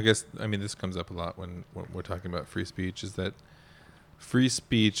 I guess, I mean, this comes up a lot when we're talking about free speech, is that free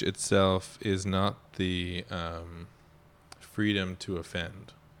speech itself is not the freedom to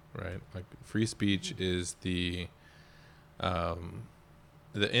offend, right? Like, free speech is the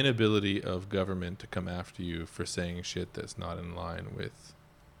inability of government to come after you for saying shit that's not in line with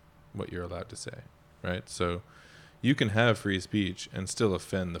what you're allowed to say, right? So you can have free speech and still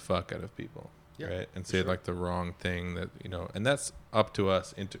offend the fuck out of people. Right, and say like the wrong thing that, you know, and that's up to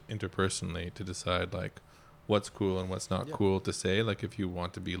us interpersonally to decide like what's cool and what's not cool to say. Like, if you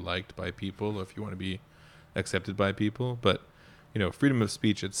want to be liked by people, or if you want to be accepted by people. But, you know, freedom of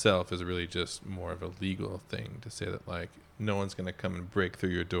speech itself is really just more of a legal thing to say that like no one's going to come and break through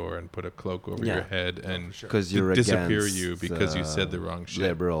your door and put a cloak over your head and disappear you because you said the wrong shit.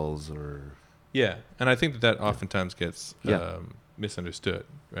 Liberals or and I think that oftentimes gets misunderstood,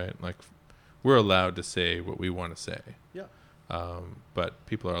 right? Like, we're allowed to say what we want to say. Yeah. But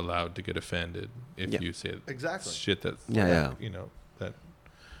people are allowed to get offended if you say shit that's you know, that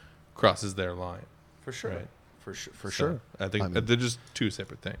crosses their line. For sure. Right? For sure. I think they're just two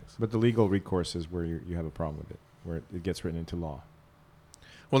separate things. But the legal recourse is where you have a problem with it, where it gets written into law.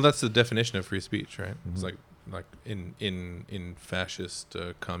 Well, that's the definition of free speech, right? Mm-hmm. It's like in fascist,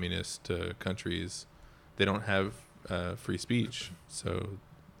 communist countries, they don't have free speech. So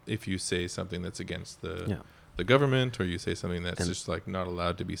if you say something that's against the government, or you say something that's just like not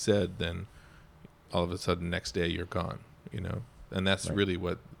allowed to be said, then all of a sudden next day you're gone, you know? And that's really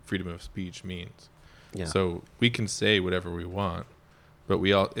what freedom of speech means. Yeah. So we can say whatever we want, but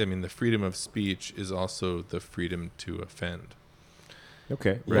the freedom of speech is also the freedom to offend.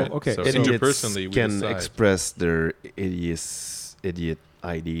 Okay. Right. Well, okay. So idiots can express their idiot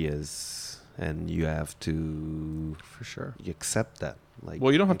ideas, and you have to, for sure, you accept that. Like,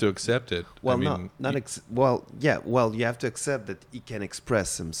 well, you don't have to accept it. Well, you have to accept that he can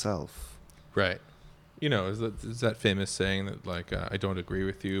express himself. Right. You know, is that famous saying that like, I don't agree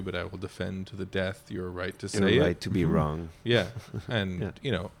with you, but I will defend to the death your right to say it. Your right to be wrong. Yeah. And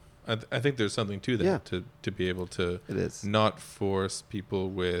you know, I think there's something to that, to be able to not force people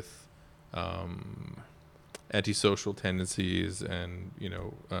with antisocial tendencies, and, you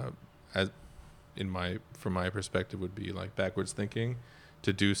know, from my perspective would be like backwards thinking,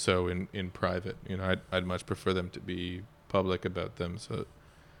 to do so in private. You know, I'd much prefer them to be public about them,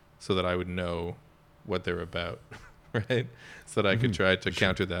 so that I would know what they're about, right? So that I could try to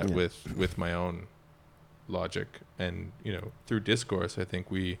counter that with my own logic. And, you know, through discourse, I think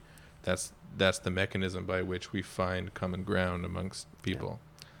that's the mechanism by which we find common ground amongst people.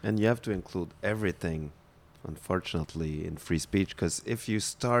 And you have to include everything, unfortunately, in free speech, because if you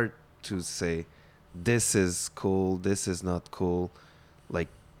start to say this is cool, this is not cool, like,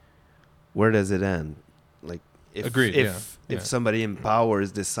 where does it end? Like, if somebody in power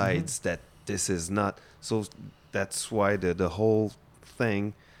decides that this is not, so that's why the whole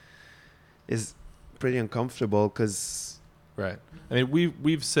thing is pretty uncomfortable, because right. I mean,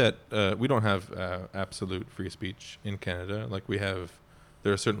 we've set we don't have absolute free speech in Canada. Like,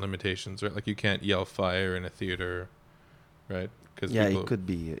 there are certain limitations, right? Like, you can't yell fire in a theater, right? Cause it could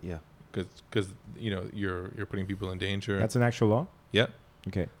be because you know, you're putting people in danger. That's an actual law? Yeah.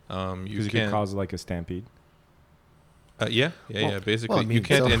 Okay. You could cause like a stampede. Basically, well, I mean, you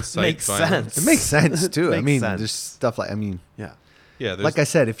can't incite violence. It makes sense too. There's stuff like, like I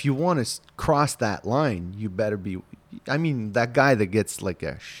said, if you want to cross that line, you better be. I mean, that guy that gets like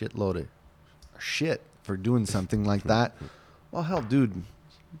a shitload of shit for doing something like that. Well, hell, dude,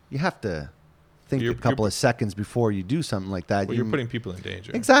 you have to think a couple of seconds before you do something like that. Well, you're putting people in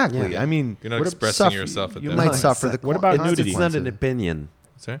danger. Exactly. Yeah. I mean, you're not expressing yourself at that. You might suffer the. What about nudity? It's not an opinion.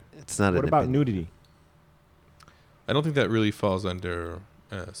 Sorry? It's not. What about nudity? I don't think that really falls under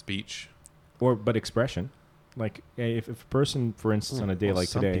speech. But expression. Like if a person, for instance, on a day like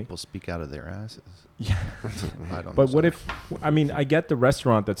some today, people speak out of their asses. Yeah. I don't. But know, what sorry. if? I mean, I get the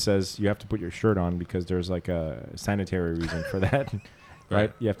restaurant that says you have to put your shirt on because there's like a sanitary reason for that,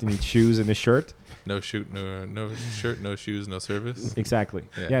 right? You have to need shoes and a shirt. No shirt, no shoes, no service. Exactly.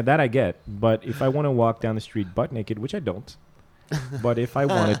 Yeah. Yeah, that I get. But if I want to walk down the street butt naked, which I don't, but if I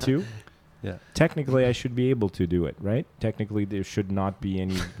wanted to, Yeah. technically I should be able to do it, right? Technically, there should not be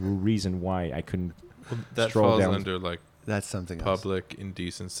any reason why I couldn't. That Stroll falls down. under like That's something else. public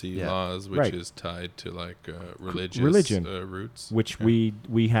indecency Yeah. laws, which Right. is tied to like religious Religion. roots. Which Yeah.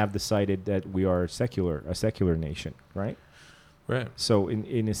 we have decided that we are a secular nation, right? Right. So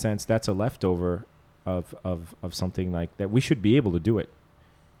in a sense, that's a leftover of something like that. We should be able to do it,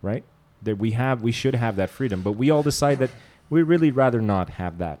 right? That we should have that freedom, but we all decide that we really rather not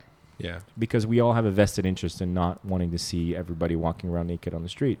have that Yeah. because we all have a vested interest in not wanting to see everybody walking around naked on the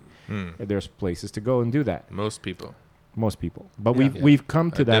street. There's places to go and do that. Most people. But Yeah. we've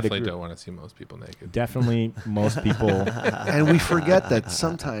come to I that. definitely don't want to see most people naked. Definitely, most people. And we forget that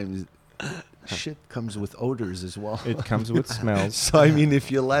sometimes shit comes with odors as well. It comes with smells. So I mean,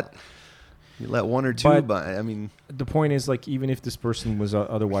 if you let one or two, but I mean, The point is, like, even if this person was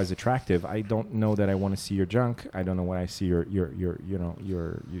otherwise attractive, I don't know that I want to see your junk. I don't know when I see your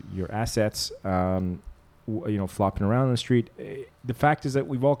assets, flopping around on the street. The fact is that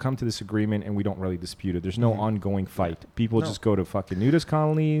we've all come to this agreement and we don't really dispute it. There's no ongoing fight. People just go to fucking nudist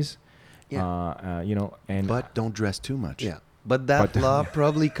colonies, and but don't dress too much. Yeah. But that But- law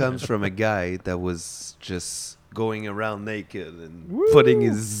probably comes from a guy that was just going around naked and putting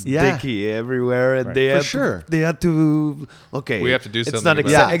his Yeah. dicky everywhere, and Right. they For had sure. They had to. Okay, We have to do it's something not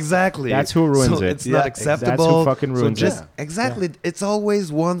about it. exactly. That's who ruins So it. It's Yeah, not exactly. acceptable. That's who fucking ruins so just, it. Exactly. It's always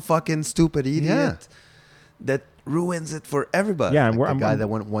one fucking stupid idiot that ruins it for everybody. Yeah, and The we're, guy I'm, that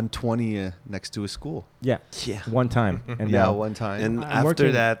went 120 next to his school. yeah, Yeah. one time, and Yeah, now one time. And I'm after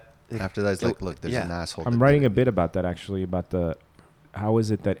working- that, after that, it's like, look, there's Yeah. an asshole. I'm that writing did a bit about that actually, about the how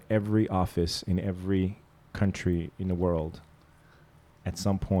is it that every office in every country in the world, at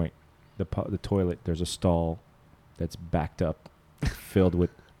some point, the toilet, there's a stall that's backed up, filled with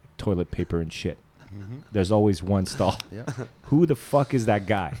toilet paper and shit. There's always one stall. Yeah. Who the fuck is that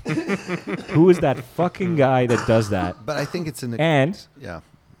guy? Who is that fucking guy that does that? But I think it's an And yeah.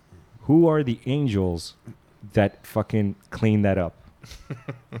 who are the angels that fucking clean that up?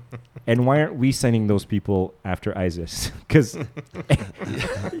 And why aren't we sending those people after ISIS? Because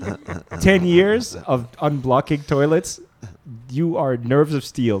 10 years of unblocking toilets, you are nerves of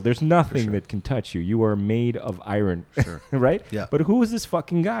steel. There's nothing that can touch you. You are made of iron, Sure. right? Yeah. But who is this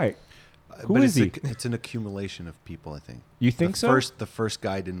fucking guy? Who But is he? It's an accumulation of people, I think. You think so? The first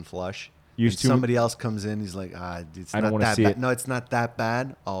guy didn't flush. Used And to- somebody else comes in. He's like, it's I don't not wanna that see bad. it. No, it's not that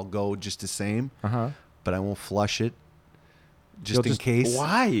bad. I'll go just the same, Uh-huh. but I won't flush it You'll just in just- case.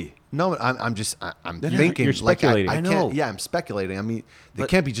 why? No, I'm thinking. you're like, speculating. I can't- know. Yeah, I'm speculating. I mean, there But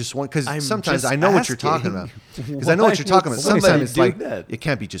can't be just one. Because I'm sometimes just I know what you're talking asking. about. Because I know what you're talking about. Why would Sometimes somebody it's do like that? it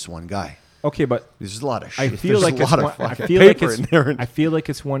can't be just one guy. Okay, but There's a lot of I shit. feel There's like a it's lot of one, I fucking feel like paper it's in there. I feel like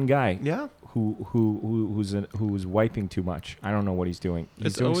it's one guy. Yeah. Who's wiping too much. I don't know what he's doing.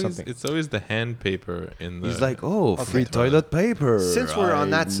 He's doing something. It's always the hand paper in the. He's like, oh, free Okay. toilet paper. Since we're on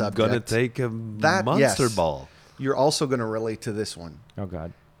that I'm subject, gonna take a that- monster yes. ball. You're also going to relate to this one. Oh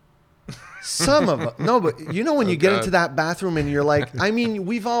God. Some of them. No, but you know when you get God. into that bathroom and you're like, I mean,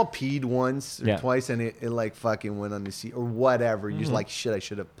 we've all peed once or Yeah. twice and it like fucking went on the seat or whatever. You're like, shit, I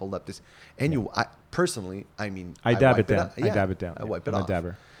should have pulled up this. And personally, I mean, I dab wipe it down. up. I dab it down. I wipe it I'm a off.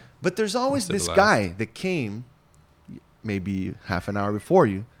 dabber. But there's always Instead of this last. guy that came maybe half an hour before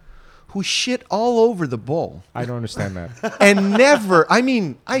you who shit all over the bowl I don't understand that. and never, I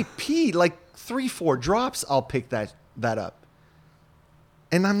mean, I peed like 3-4 drops. I'll pick that up.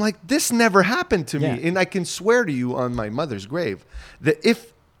 And I'm like, this never happened to Yeah. me. And I can swear to you on my mother's grave that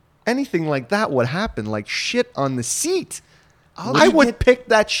if anything like that would happen, like shit on the seat, I would pick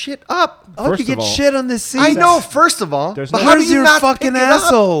that shit up. Oh, First you get of all- shit on the seat. I know, first of all. There's But no- how do Where's you your not fucking pick it up?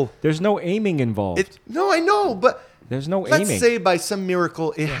 asshole? There's no aiming involved. No, I know, but There's no let's aiming. say by some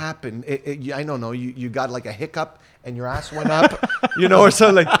miracle it happened. I don't know. You got like a hiccup and your ass went up, or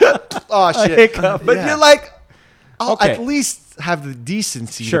something like, oh shit. hiccup. But Yeah. you're like, I'll Okay. at least have the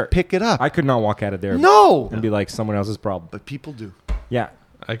decency Sure. to pick it up. I could not walk out of there. No. And be like someone else's problem. But people do. Yeah.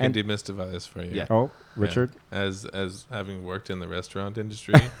 I can and- demystify this for you. Yeah. Oh, Richard. Yeah. As having worked in the restaurant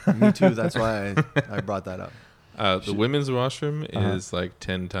industry, Me too. That's why I brought that up. the women's washroom is like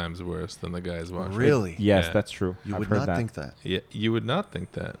 10 times worse than the guys' washroom. Really? Yes, Yeah. that's true. You I've would heard not that. think that. Yeah, you would not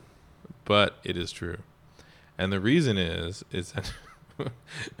think that, but it is true. And the reason is that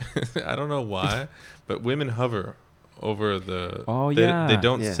I don't know why, but women hover over the. Oh, they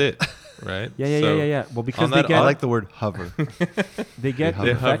don't Yeah. sit, right? Yeah. Well, because on they that get I like the word hover. they get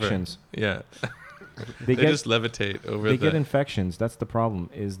They hover. infections. Yeah. They They get just levitate over they the. get infections. That's the problem.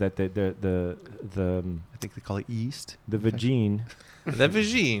 Is that the I think they call it yeast. vagine. the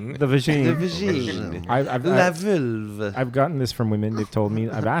vagine. The vagine. The vagine. La vulve. I've gotten this from women. They've told me.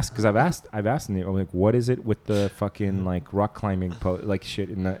 I've asked them. I'm like, what is it with the fucking like rock climbing like shit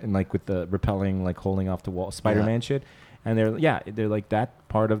and like with the rappelling, like holding off the wall, Spider-Man shit. And they're like that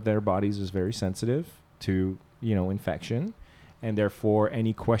part of their bodies is very sensitive to infection, and therefore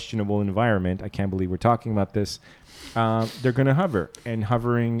any questionable environment. I can't believe we're talking about this. They're gonna hover, and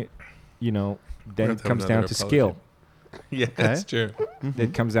hovering, then it comes down to skill. Yeah, that's true.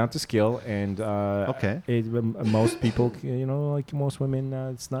 It comes down to skill, and Okay. Most people, like most women,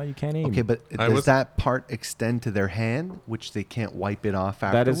 it's not, you can't aim. Okay, but I does was- that part extend to their hand, which they can't wipe it off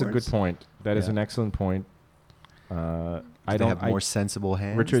That afterwards? is a good point. That is Yeah. an excellent point. Do I they don't. have more sensible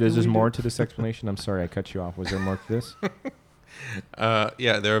hands. Richard, than is there we do? more to this explanation? I'm sorry, I cut you off. Was there more to this?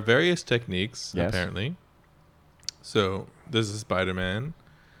 Yeah, there are various techniques Yes. apparently. So this is Spider-Man.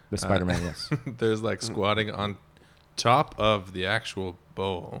 The Spider-Man, yes. There's like squatting on top of the actual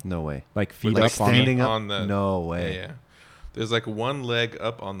bowl. No way. Like feet Like up on standing up? on the. No way. Yeah. There's like one leg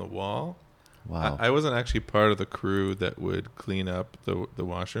up on the wall. Wow. I wasn't actually part of the crew that would clean up the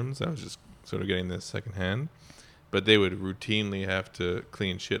washrooms. I was just sort of getting this secondhand. But they would routinely have to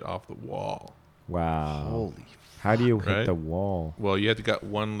clean shit off the wall. Wow. Holy. How do you hit Right? the wall? Well, you had to got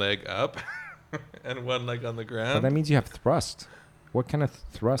one leg up and one leg on the But ground. that means you have thrust. What kind of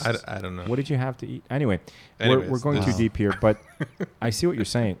thrust? I don't know. What did you have to eat? Anyway, Anyways, we're going too wow. deep here, but I see what you're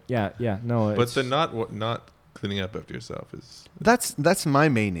saying. Yeah, no. But it's- the not cleaning up after yourself is That's my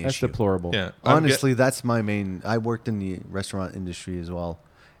main that's issue. deplorable. yeah. Honestly, that's my main. I worked in the restaurant industry as well,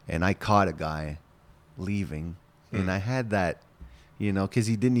 and I caught a guy leaving, and I had that, because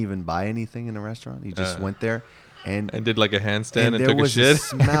he didn't even buy anything in the restaurant. He just went there, and and did like a handstand and there took a was shit.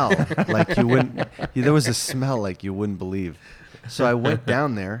 smell like you wouldn't. There was a smell like you wouldn't believe. So I went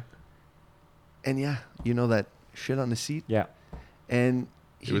down there, and that shit on the seat, Yeah. and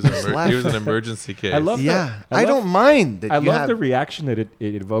He was just he left. was an emergency case. I love Yeah, I I don't mind that. I you love have, the reaction that it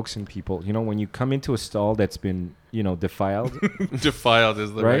evokes in people. When you come into a stall that's been, defiled, Defiled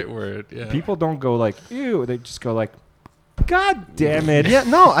is the Right? right word. Yeah. people don't go like, ew. They just go like, God damn it. Yeah,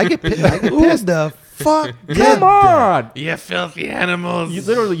 no, I get pissed. the Fuck, Come on. You filthy animals.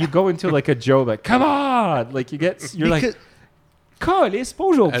 You go into like a joke, like, come on. Like you're like, Calice,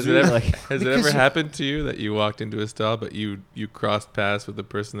 bonjour. Has it ever, Like, has it ever happened to you that you walked into a stall, but you crossed paths with the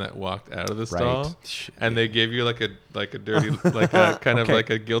person that walked out of the stall, and they gave you like a dirty, like a kind of Okay. like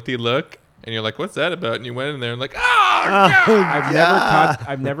a guilty look, and you're like, "What's that about?" And you went in there and like,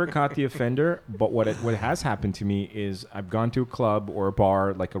 I've never caught the offender, but what has happened to me is I've gone to a club or a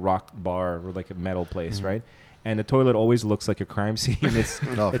bar, like a rock bar or like a metal place, right? And the toilet always looks like a crime scene. It's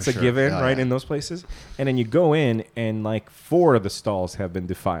Oh, it's for a sure. given, Yeah, right? yeah. In those places, and then you go in and like 4 of the stalls have been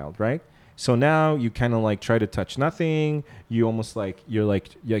defiled, right? So now you kind of like try to touch nothing. You almost like you're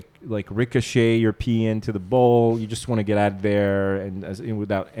like ricochet your pee into the bowl. You just want to get out of there and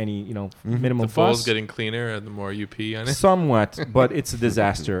without any minimum the bowl's fuss. getting cleaner the more you pee on it. Somewhat, but it's a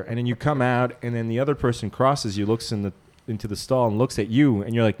disaster. And then you come out, and then the other person crosses you, looks into the stall, and looks at you,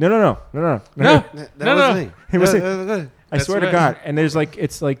 and you're like, no. That No, was me. He was Uh, I That's swear to right. God. And there's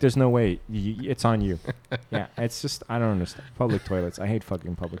there's no way. It's on you. Yeah, it's just, I don't understand. Public toilets. I hate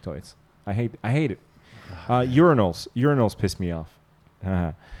fucking public toilets. I hate it. Urinals piss me off.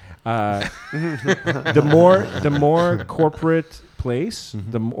 The more corporate place,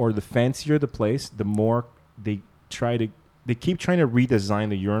 or the fancier the place, the more they keep trying to redesign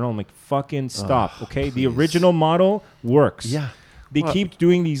the urinal. I'm like, fucking stop, okay? The original model works. Yeah. They keep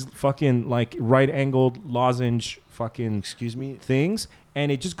doing these fucking like right-angled lozenge fucking Excuse me. things,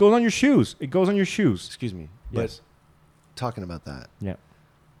 and it just goes on your shoes. It goes on your shoes. Excuse me. Yes. But talking about that, Yeah.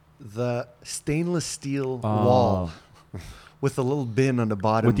 the stainless steel Oh. wall with a little bin on the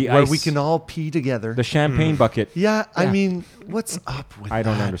bottom With the where ice. we can all pee together. The champagne bucket. yeah, I Yeah. mean, what's up with I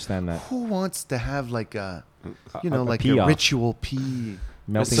don't that? understand that. Who wants to have like a a like pee a off. ritual pee?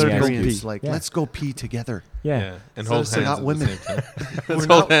 Melting Certain the ice groups, cube. like, Yeah. let's go pee together. Yeah. And So hold it's hands not at women. the same time. Let's We're hold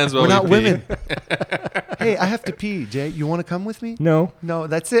not- hands while We're we not pee. women. Hey, I have to pee. Jay, you want to come with me? No. No,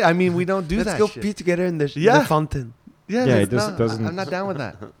 that's it. I mean, we don't do Let's that. go shit. pee together in the Yeah. fountain. Yeah, Yeah, that's it not- doesn't- I'm not down with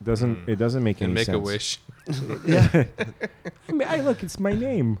that. It doesn't make any And make sense. a wish. Yeah. I mean, look, it's my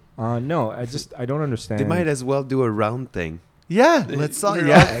name. No, I don't understand. They might as well do a round thing. Yeah, let's all. We're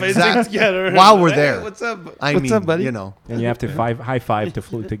Yeah, all exactly. together. While we're Hey, there. what's up? I What's mean, up, buddy? you know. And you have to high five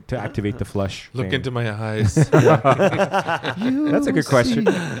to activate the flush. Look thing. into my eyes. That's a good question.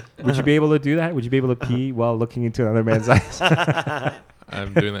 Would you be able to do that? Would you be able to pee while looking into another man's eyes?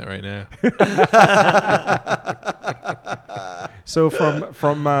 I'm doing that right now. So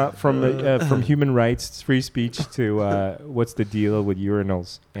from human rights, free speech to what's the deal with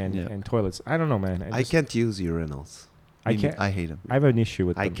urinals and toilets? I don't know, man. I can't use urinals. I can't. I hate him. I have an issue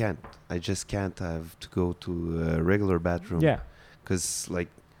with I them. can't. I just can't have to go to a regular bathroom. Yeah. Because like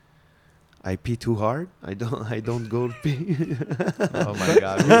I pee too hard. I don't go to pee. Oh my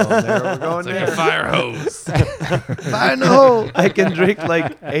God, we're going there. We're going It's like there. a fire hose. I know. I can drink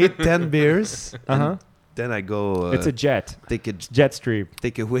like 8-10 beers. Uh-huh. Then I go. It's a jet take stream.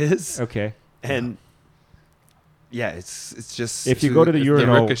 a whiz. Okay. And yeah, it's just. If you go to the The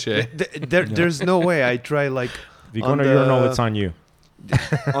urinal, ricochet. There's no way. I try like if you go on to the- urinal, it's on you.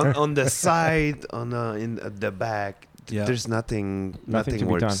 on the side, in the back. Yeah. There's nothing Nothing to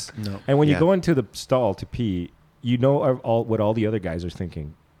be works. No. And when you Yeah. go into the stall to pee, you know what all the other guys are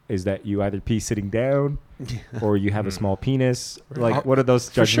thinking is that you either pee sitting down or you have a small penis. Like, what are those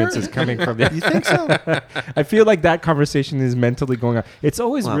judgments is coming from there? You think so? I feel like that conversation is mentally going on. It's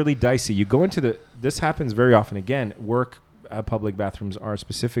always Wow. really dicey. You go into this happens very often. Again, work public bathrooms are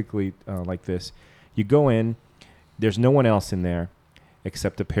specifically like this. You go in, there's no one else in there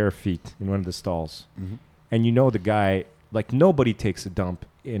except a pair of feet in one of the stalls. Mhm. And you know the guy, like nobody takes a dump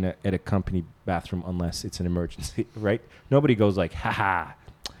at a company bathroom unless it's an emergency, right? Nobody goes like, haha,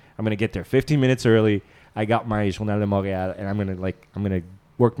 I'm going to get there 15 minutes early. I got my Journal de Montréal and I'm going to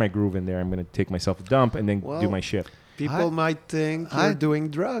work my groove in there. I'm going to take myself a dump and then do Well, my shift People might think you're doing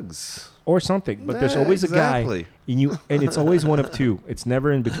drugs. or something. But there's Yeah, always a exactly. guy and it's always one of two. It's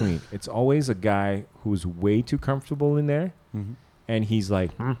never in between. It's always a guy who's way too comfortable in there. Mhm. And he's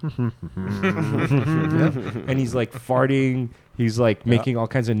like, and he's like farting. He's like making all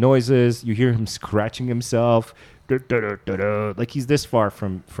kinds of noises. You hear him scratching himself. Like he's this far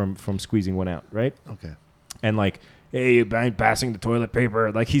from squeezing one out, right? Okay. And like, hey, I'm passing the toilet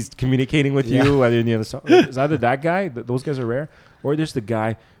paper. Like he's communicating with you. And then the other side. It's either that guy, those guys are rare, or there's the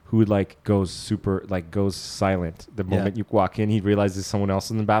guy who like goes silent the moment you walk in. He realizes someone else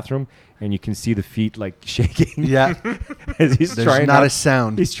in the bathroom, and you can see the feet like shaking. Yeah. As he's There's trying not a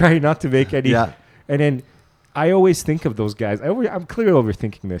sound. He's trying not to make any. Yeah. And then I always think of those guys. I'm clearly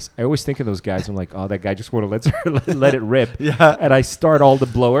overthinking this. I always think of those guys. I'm like, oh, that guy just want to let it rip. Yeah. And I start all the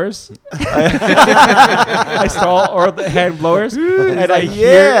blowers. I start all the hand blowers. And I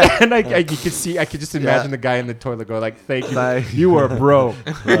hear. And you can see. I could just imagine the guy in the toilet go like, "Thank you. Like- You were a bro.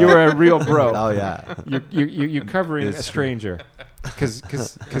 You were a real bro. Oh yeah. You're covering It's a stranger."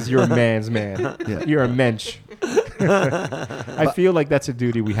 Because you're a man's man. Yeah. You're a mensch. I feel like that's a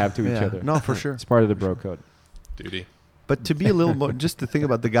duty we have to each Yeah. other. No, for sure. It's part of the bro code. Duty. But to be a little more, just to think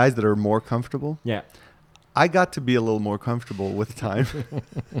about the guys that are more comfortable, Yeah. I got to be a little more comfortable with time.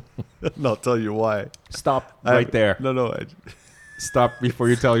 And I'll tell you why. Stop right there. No. Stop before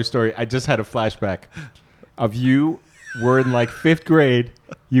you tell your story. I just had a flashback of you. We're in like 5th grade.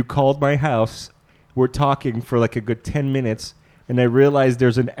 You called my house. We're talking for like a good 10 minutes. And I realized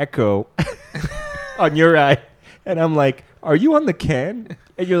there's an echo on your eye. And I'm like, are you on the can?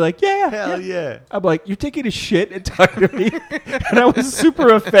 And you're like, yeah. Hell yeah. I'm like, you're taking a shit and talking to me? And I was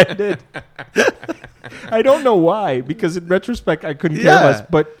super offended. I don't know why, because in retrospect, I couldn't care less.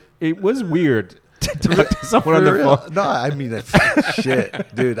 But it was weird to talk to someone on For the real? phone. No, I mean, that's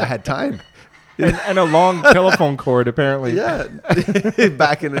shit. Dude, I had time. And a long telephone cord, apparently. Yeah.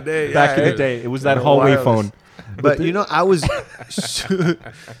 Back in the day. Back in yeah. the day. It was that hallway Wireless. phone. But, you know, I was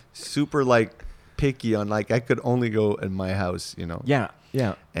super, like, picky on, like, I could only go in my house, you know. Yeah.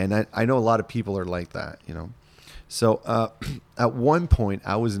 And I know a lot of people are like that, you know. So at one point,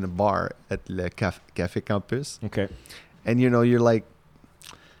 I was in a bar at Le Café Campus. Okay. And, you know, you're like,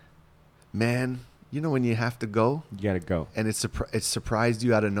 man, you know when you have to go? You got to go. And it surprised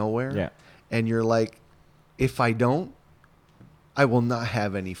you out of nowhere? Yeah. And you're like, if I don't, I will not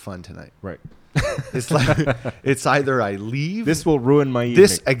have any fun tonight. Right. It's like, it's either I leave. This will ruin my evening.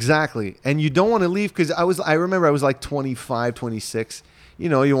 Exactly. And you don't want to leave because I remember I was like 25, 26. You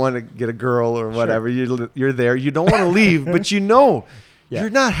know, you want to get a girl or whatever. Sure. You're there. You don't want to leave, but you know Yeah. you're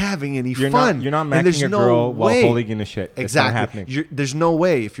not having any You're fun. You're not And there's macking a no girl while way. holding in a shit. It's not Exactly. happening. There's no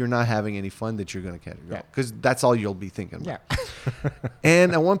way if you're not having any fun that you're going to catch a girl. Yeah. Because that's all you'll be thinking about. Yeah.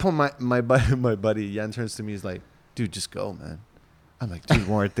 And at one point, my buddy Jan turns to me. He's like, dude, just go, man. I'm like, dude,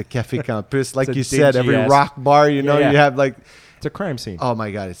 we're at the Café Campus. Like It's a you said, every dingy-ass- rock bar, you know, Yeah. you have like, It's a crime scene. oh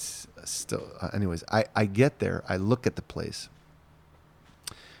my God, it's still, anyways, I get there. I look at the place.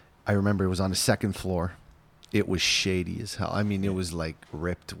 I remember it was on the second floor. It was shady as hell. I mean, it was like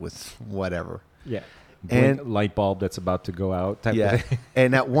ripped with whatever. Yeah. And- Light bulb that's about to go out. Type Yeah. of thing.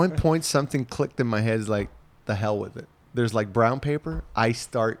 And at one point, something clicked in my head. It's like, the hell with it. There's like brown paper. I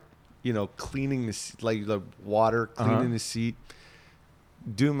start, cleaning like the water, cleaning the seat,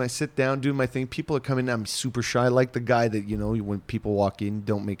 sit down, doing my thing. People are coming. I'm super shy, like the guy that when people walk in,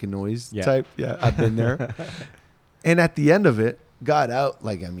 don't make a noise type. Yeah, I've been there. And at the end of it, got out.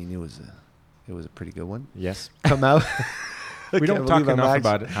 Like, I mean, it was a pretty good one. Yes. Come out. We don't talk enough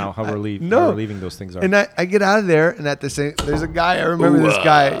about how relieving those things are. And I get out of there, and at the same, there's a guy. I remember this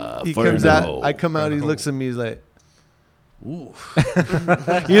guy. He comes out. I come out. He looks at me. He's like, "Ooh."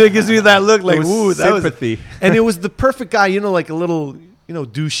 He gives me that look, like, "Ooh." That was sympathy. And it was the perfect guy. Like a little,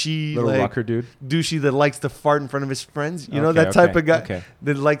 douchey, Little like, rocker dude. douchey that likes to fart in front of his friends. That type of guy okay.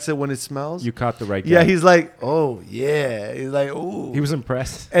 that likes it when it smells. You caught the right guy. Yeah, he's like, "Oh yeah." He's like, "Ooh." He was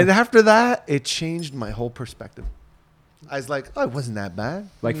impressed. And after that, it changed my whole perspective. I was like, "Oh, it wasn't that bad."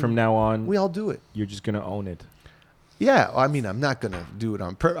 Like from now on, We all do it. you're just gonna own it. Yeah, I mean, I'm not gonna do it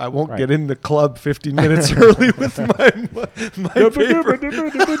on purpose. I won't Right. get in the club 15 minutes early with my paper.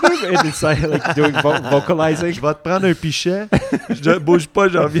 And it's like doing vocalizing. Je vais te prendre un pichet. Je bouge pas,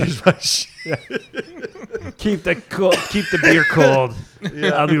 j'en viens, je vais chier. Keep the beer cold.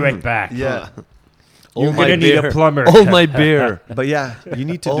 I'll be right back. Yeah. You're gonna need a plumber. Hold my beer. But yeah, you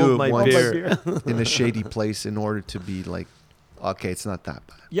need to Hold do it my once beer. in a shady place in order to be like, okay, it's not that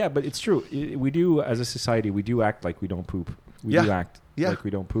bad. Yeah, but it's true. We do, as a society, we do act like we don't poop. We do act like we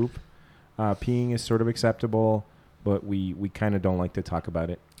don't poop. Peeing is sort of acceptable, but we kind of don't like to talk about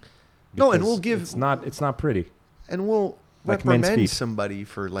it. No, and because we'll give- It's not pretty. And we'll Like men's reprimand feet. somebody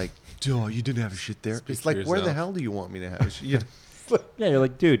for like, oh, you didn't have shit there. Speak It's for like, where the yourself. hell do you want me to have shit? Yeah, you're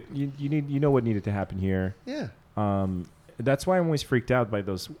like, dude, you know what needed to happen here. Yeah. That's why I'm always freaked out by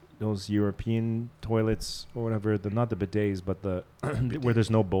those European toilets or whatever. Not the bidets, but the where there's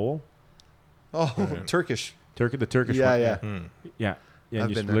no bowl. Oh, Turkish. The Turkish Yeah, one. yeah. Yeah. I've And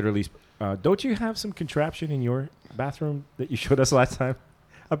just been there. literally. Don't you have some contraption in your bathroom that you showed us last time?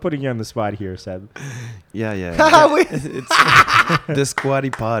 I'm putting you on the spot here, Seb. Yeah. Wait. It's the squatty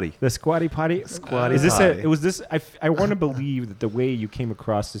potty. The squatty potty. Squatty Is this potty. it was this? I want to believe that the way you came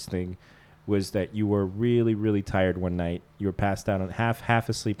across this thing was that you were really, really tired one night. You were passed out on half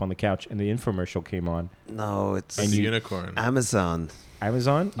asleep on the couch, and the infomercial came on. No, it's And unicorn. Amazon.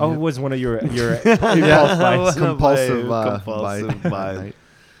 Amazon? Oh, it was one of your impulse buys. Compulsive compulsive buy. buy.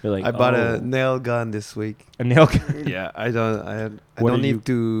 You're like, I bought oh, a nail gun this week. a nail gun. Yeah, I don't What are need you-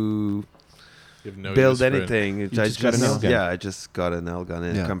 to You have no use build for it. anything. You I just got a nail gun. Yeah, I just got a nail gun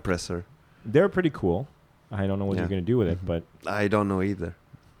and Yeah. a compressor. They're pretty cool. I don't know what Yeah. you're gonna do with it, but I don't know either.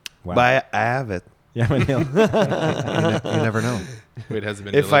 wow. But I have it. Yeah, a nail. You never know. Wait, has it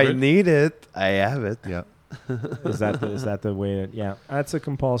been If I delivered? need it, I have it. Yeah. Is that the way? Yeah, that's a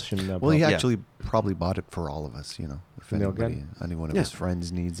compulsion. Well, he Yeah. actually probably bought it for all of us, If Nail gun? anyone of Yeah. his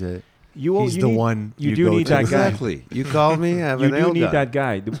friends needs it. He's the one You you do go need to. that guy. Exactly. You call me, I have You a nail do need gun. that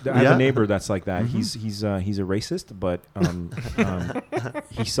guy. I have Yeah. a neighbor that's like that. He's a racist, but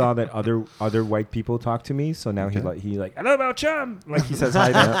he saw that other white people talk to me, so now he like I know about chum. Like he says hi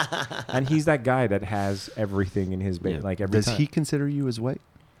to them. And he's that guy that has everything in his Yeah. like every Does time. he consider you as white?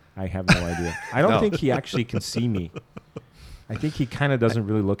 I have no idea. I don't No. think he actually can see me. I think he kind of doesn't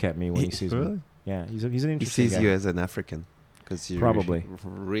really look at me when he sees me. Really? Yeah, he's an He interesting sees guy. you as an African because you're Probably.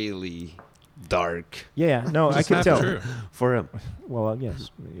 really dark Yeah, no, I It's can half tell. true. for him. Well, yes,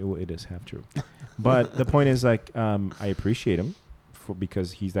 it is half true. But the point is, like, I appreciate him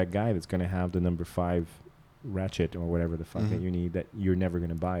because he's that guy that's going to have the number 5 ratchet or whatever the fuck that you need that you're never going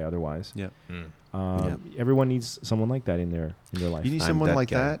to buy otherwise. Yeah. Everyone needs someone like that in their life. You need I'm someone that like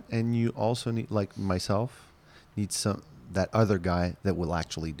guy. that, and you also need, like myself, need that other guy that will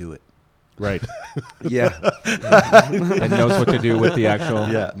actually do it. Right. Yeah. And knows what to do with the actual.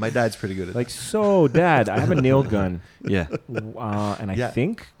 Yeah, my dad's pretty good at Like, so, Dad, I have a nail gun. Yeah. And I Yeah.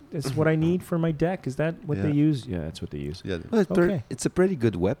 think that's what I need for my deck. Is that what they Yeah. use? Yeah, that's what they use. Yeah. Well, Okay. it's a pretty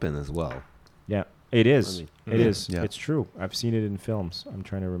good weapon as well. Yeah, it is. I mean, It is. Yeah. It's true. I've seen it in films. I'm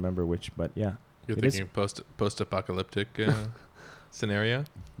trying to remember which, but yeah. You're It is. thinking post-apocalyptic scenario?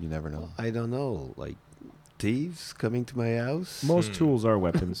 You never know. I don't know, like thieves coming to my house. Most tools are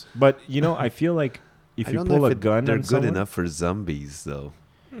weapons. But, I feel like if I you don't pull know a if gun they're on good someone, enough for zombies, though.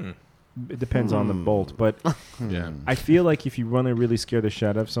 it depends on the bolt. But Yeah. I feel like if you want to really scare the shit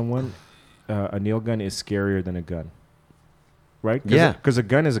out of someone, a nail gun is scarier than a gun. Right? Yeah. Because a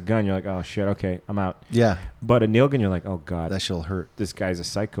gun is a gun. You're like, oh, shit, okay, I'm out. Yeah, But a nail gun, you're like, oh, God, that shit'll hurt. this guy's a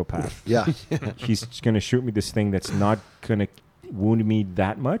psychopath. Yeah. He's going to shoot me this thing that's not going to wound me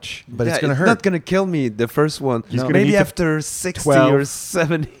that much. But it's gonna It's hurt. not gonna kill me. The first one. He's gonna Maybe need to after 60 12. or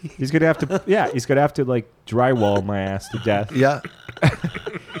 70. He's gonna have to, he's gonna have to like drywall my ass to death. Yeah.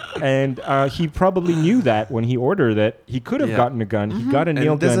 And he probably knew that when he ordered it. He could have Yeah. gotten a gun. He got a And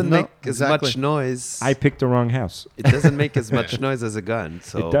nail it doesn't gun. make as exactly. much noise. I picked the wrong house. It doesn't make as much noise as a gun.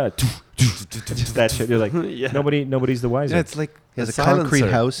 So It does. Just that shit. You're like, Yeah. nobody's the wiser. Yeah, it's like He has a concrete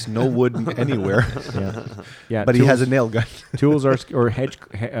silencer. house, no wood anywhere, yeah. but he has a nail gun. tools are or hedge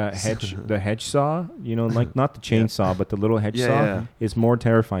the hedge saw. You know, like not the chainsaw, but the little hedge Yeah, saw yeah. is more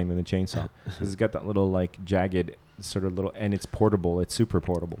terrifying than the chainsaw because it's got that little like jagged sort of little, and it's portable. It's super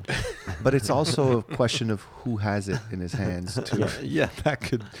portable. But it's also a question of who has it in his hands too. Yeah. That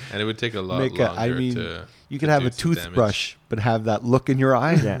could And it would take a lot make longer I mean, to. you could to have do a some damage. toothbrush, but have that look in your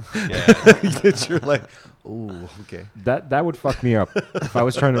eye. Yeah, Yeah. that you're like, oh, okay. that would fuck me up if I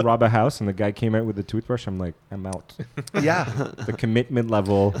was trying to rob a house and the guy came out with a toothbrush. I'm like, I'm out. Yeah, The commitment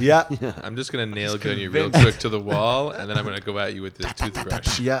level. yeah, I'm just gonna nail gun you real quick to the wall, and then I'm gonna go at you with this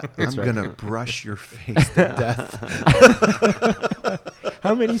toothbrush. yeah. I'm right. gonna brush your face to death.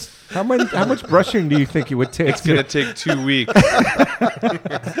 How much brushing do you think it would take? It's gonna take 2 weeks,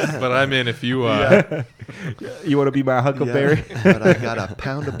 but I'm in if you are. You want to be my Huckleberry? Yeah, but I got a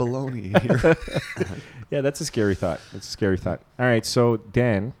pound of bologna here. Yeah, that's a scary thought. All right, so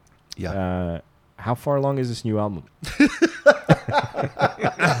Dan, Yeah. how far along is this new album?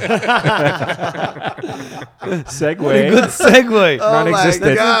 Segue. Good segue.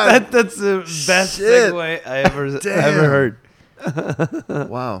 Non-existent. That's the best Shit. segue I ever heard.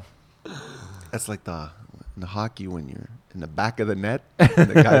 Wow. That's like in the hockey when you're in the back of the net and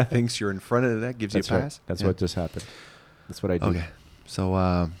the guy thinks you're in front of the net, gives That's you a right. pass. That's Yeah. what just happened. That's what I do. Okay.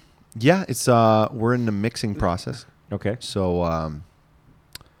 So yeah, it's we're in the mixing process. Okay. So I'd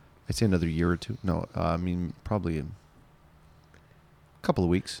say another year or two. No, I mean probably a couple of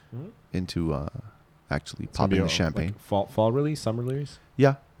weeks into actually It's gonna be popping the a- champagne. like fall release, summer release.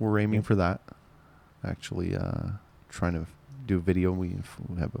 Yeah, we're aiming Yeah. for that. Actually, trying to do a video. We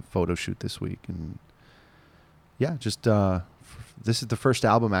have a photo shoot this week, and yeah, just this is the first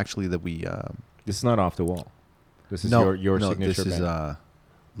album actually that we. This is not Off the Wall. This is no, your no, signature this is band.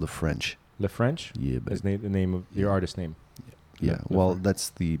 Le French. Le French. Yeah, but Is the name of your artist name? yeah. Le Well, French. that's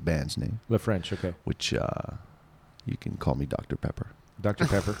the band's name, Le French. Okay. which you can call me Dr. Pepper. Dr.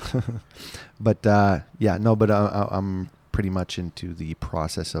 Pepper. But yeah, no, but I'm pretty much into the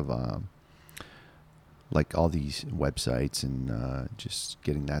process of like all these websites and just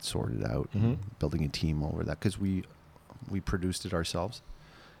getting that sorted out, and building a team over that because we produced it ourselves,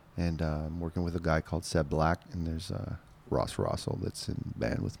 and I'm working with a guy called Seb Black, and there's Ross Rossell that's in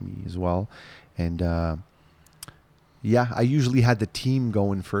band with me as well, and yeah, I usually had the team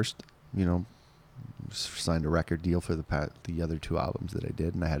going first, you know. Signed a record deal for the other two albums that I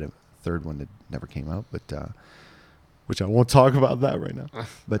did, and I had a third one that never came out, but which I won't talk about that right now.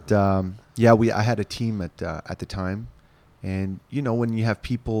 But yeah, I had a team at the time, and you know when you have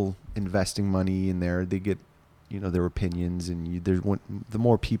people investing money in there, they get their opinions, and the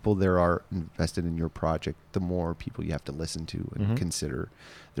more people there are invested in your project, the more people you have to listen to and consider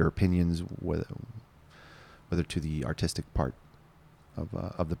their opinions, whether to the artistic part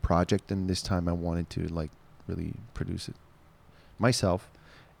of the project. And this time I wanted to like really produce it myself,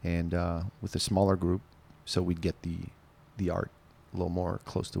 and with a smaller group, so we'd get the art a little more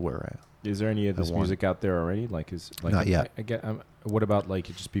close to where I Is there any of this want- music out there already? Like, is like Not yet. I get. What about like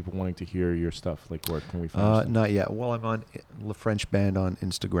just people wanting to hear your stuff? Like, where can we find? stuff? not yet. Well, I'm on Le French Band on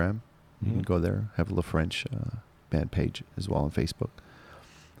Instagram. You can go there, have Le French band page as well on Facebook.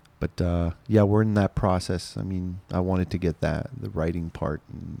 But yeah, we're in that process. I mean, I wanted to get the writing part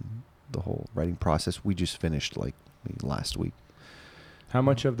and the whole writing process. We just finished like maybe last week. How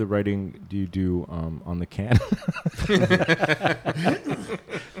much of the writing do you do on the can?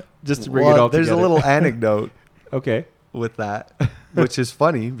 Just to bring it all there's together. a little anecdote Okay, with that, which is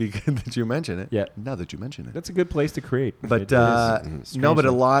funny because that you mention it. Yeah. Now that you mention it. that's a good place to create. But It is. no, but a Strangely.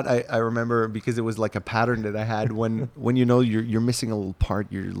 lot I remember because it was like a pattern that I had when you're missing a little part,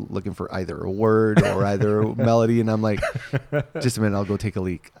 you're looking for either a word or either a melody, and I'm like, just a minute, I'll go take a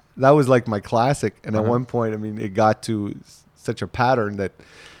leak. That was like my classic, and at one point, I mean, it got to such a pattern that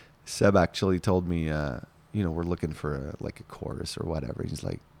Seb actually told me, we're looking for like a chorus or whatever. He's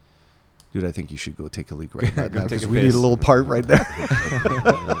like, dude, I think you should go take a leak right now take because a we need piss. a little part right there.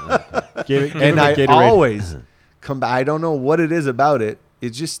 Give And him a I Gatorade. always come back. I don't know what it is about it.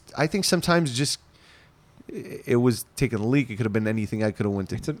 It's just, I think sometimes just it was taking a leak. It could have been anything. I could have went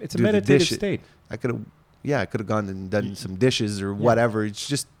to It's a do the meditative dish. state. I could have gone and done some dishes or whatever. It's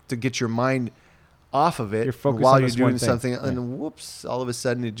just to get your mind off of it You're focused while on you're this one doing thing. something, Yeah. and whoops, all of a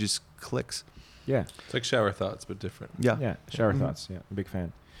sudden it just clicks. Yeah. It's like shower thoughts, but different. Yeah. Shower thoughts. Yeah. I'm a big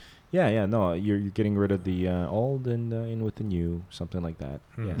fan. Yeah. No, you're getting rid of the old and in with the new, something like that.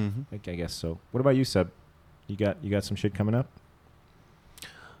 Yeah. Mhm. I guess so. What about you, Seb? You got some shit coming up?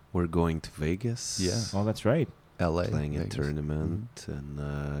 We're going to Vegas. Yeah. Oh, that's right. LA. Playing a Vegas. tournament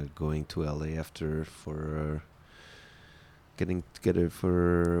and going to LA after for getting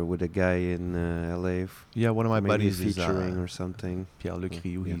together with a guy in LA. Yeah, one of my Maybe buddies is featuring or something. Pierre-Luc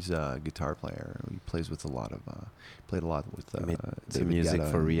Rioux. Yeah. He's a guitar player. He plays with a lot of played a lot with He made the David music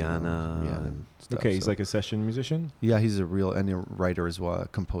Guetta for and, Rihanna and stuff, Okay, he's so- like a session musician. yeah, he's a real and a writer as well, a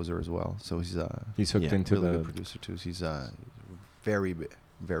composer as well. So he's He's hooked Yeah, into really the. good producer too. So he's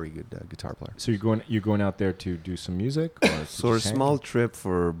very good guitar player. So you're going out there to do some music, or to So a just hang? small trip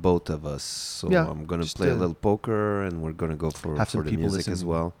for both of us. So Yeah, I'm gonna just play a to little poker, and we're gonna go for Have some the people music listen as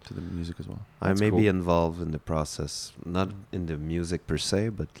well. to the music as well. I That's may cool. be involved in the process, not in the music per se,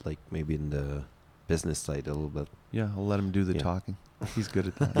 but like maybe in the business side a little bit. Yeah, I'll let him do the Yeah. talking. He's good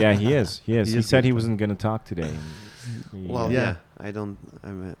at that. Yeah, he is. He is. He He is said good he at wasn't going to talk today. Well, Yeah. I don't.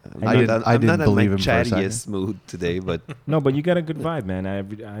 I'm I didn't- I didn't not believe in him my for a second. chattiest mood today, but No, but you got a good vibe, man.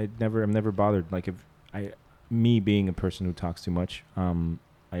 I'm never bothered. Like me being a person who talks too much,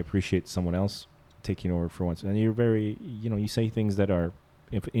 I appreciate someone else taking over for once. And you're very, you say things that are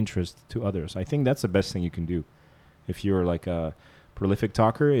of interest to others. I think that's the best thing you can do. If you're like a prolific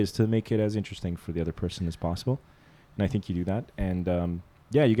talker, is to make it as interesting for the other person as possible. And I think you do that. And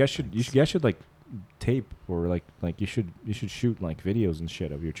yeah, you guys should like tape or like you should shoot like videos and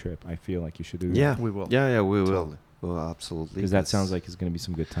shit of your trip. I feel like you should do that. yeah, We will. Yeah, we will. Totally. Well, absolutely. Because that sounds like it's going to be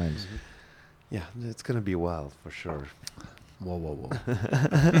some good times. Yeah, it's gonna be wild for sure. Whoa.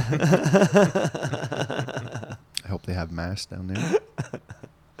 I hope they have mass down there.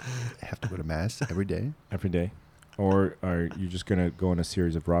 I have to go to mass every day. Every day. Or are you just going to go on a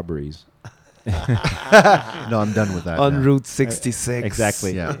series of robberies? No, I'm done with that. On now. Route 66.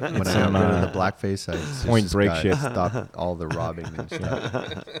 Exactly. Yeah, when It's I got some, rid of the blackface, I Point just Break got- shit. Stopped all the robbing and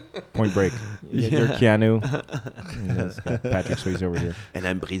stuff. Point Break. You're Keanu. And that's got Patrick Swayze over here. And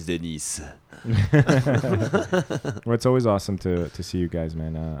I'm Brise de Nice. Well, it's always awesome to see you guys,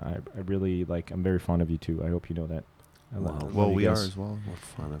 man. I really I'm very fond of you too. I hope you know that. I love Well, you we are guys. as well. What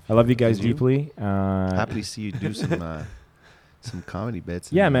fun of I love you guys And you? deeply. Happy to see you do some comedy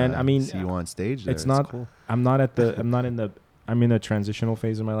bits. Yeah, and, man, I mean, see you on stage. it's there. not- cool. I'm in a transitional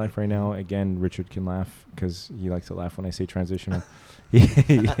phase of my life right now. Again, Richard can laugh because he likes to laugh when I say transitional.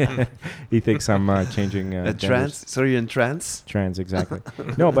 He thinks I'm changing a genders. trance? So you're in trance? Trans, exactly.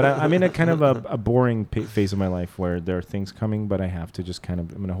 No, but I'm in a kind of a boring phase of my life where there are things coming, but I have to just I'm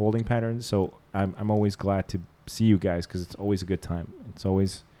in a holding pattern. So I'm always glad to see you guys because it's always a good time. You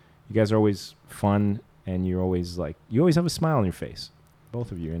guys are always fun, and you always have a smile on your face,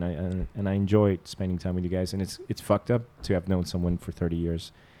 both of you, and I enjoy spending time with you guys. And it's fucked up to have known someone for 30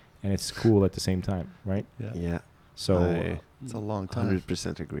 years, and it's cool at the same time, right? Yeah. So It's a long time.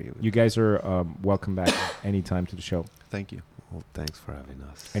 100% agree with you guys are welcome back anytime to the show. Thank you. Well, thanks for having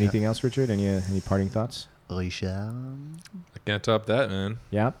us. Anything else, Richard? Any parting thoughts? Richard. I can't top that, man.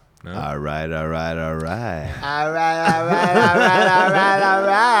 Yeah. No. All right.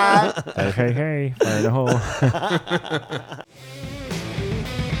 Hey, fire in the hole.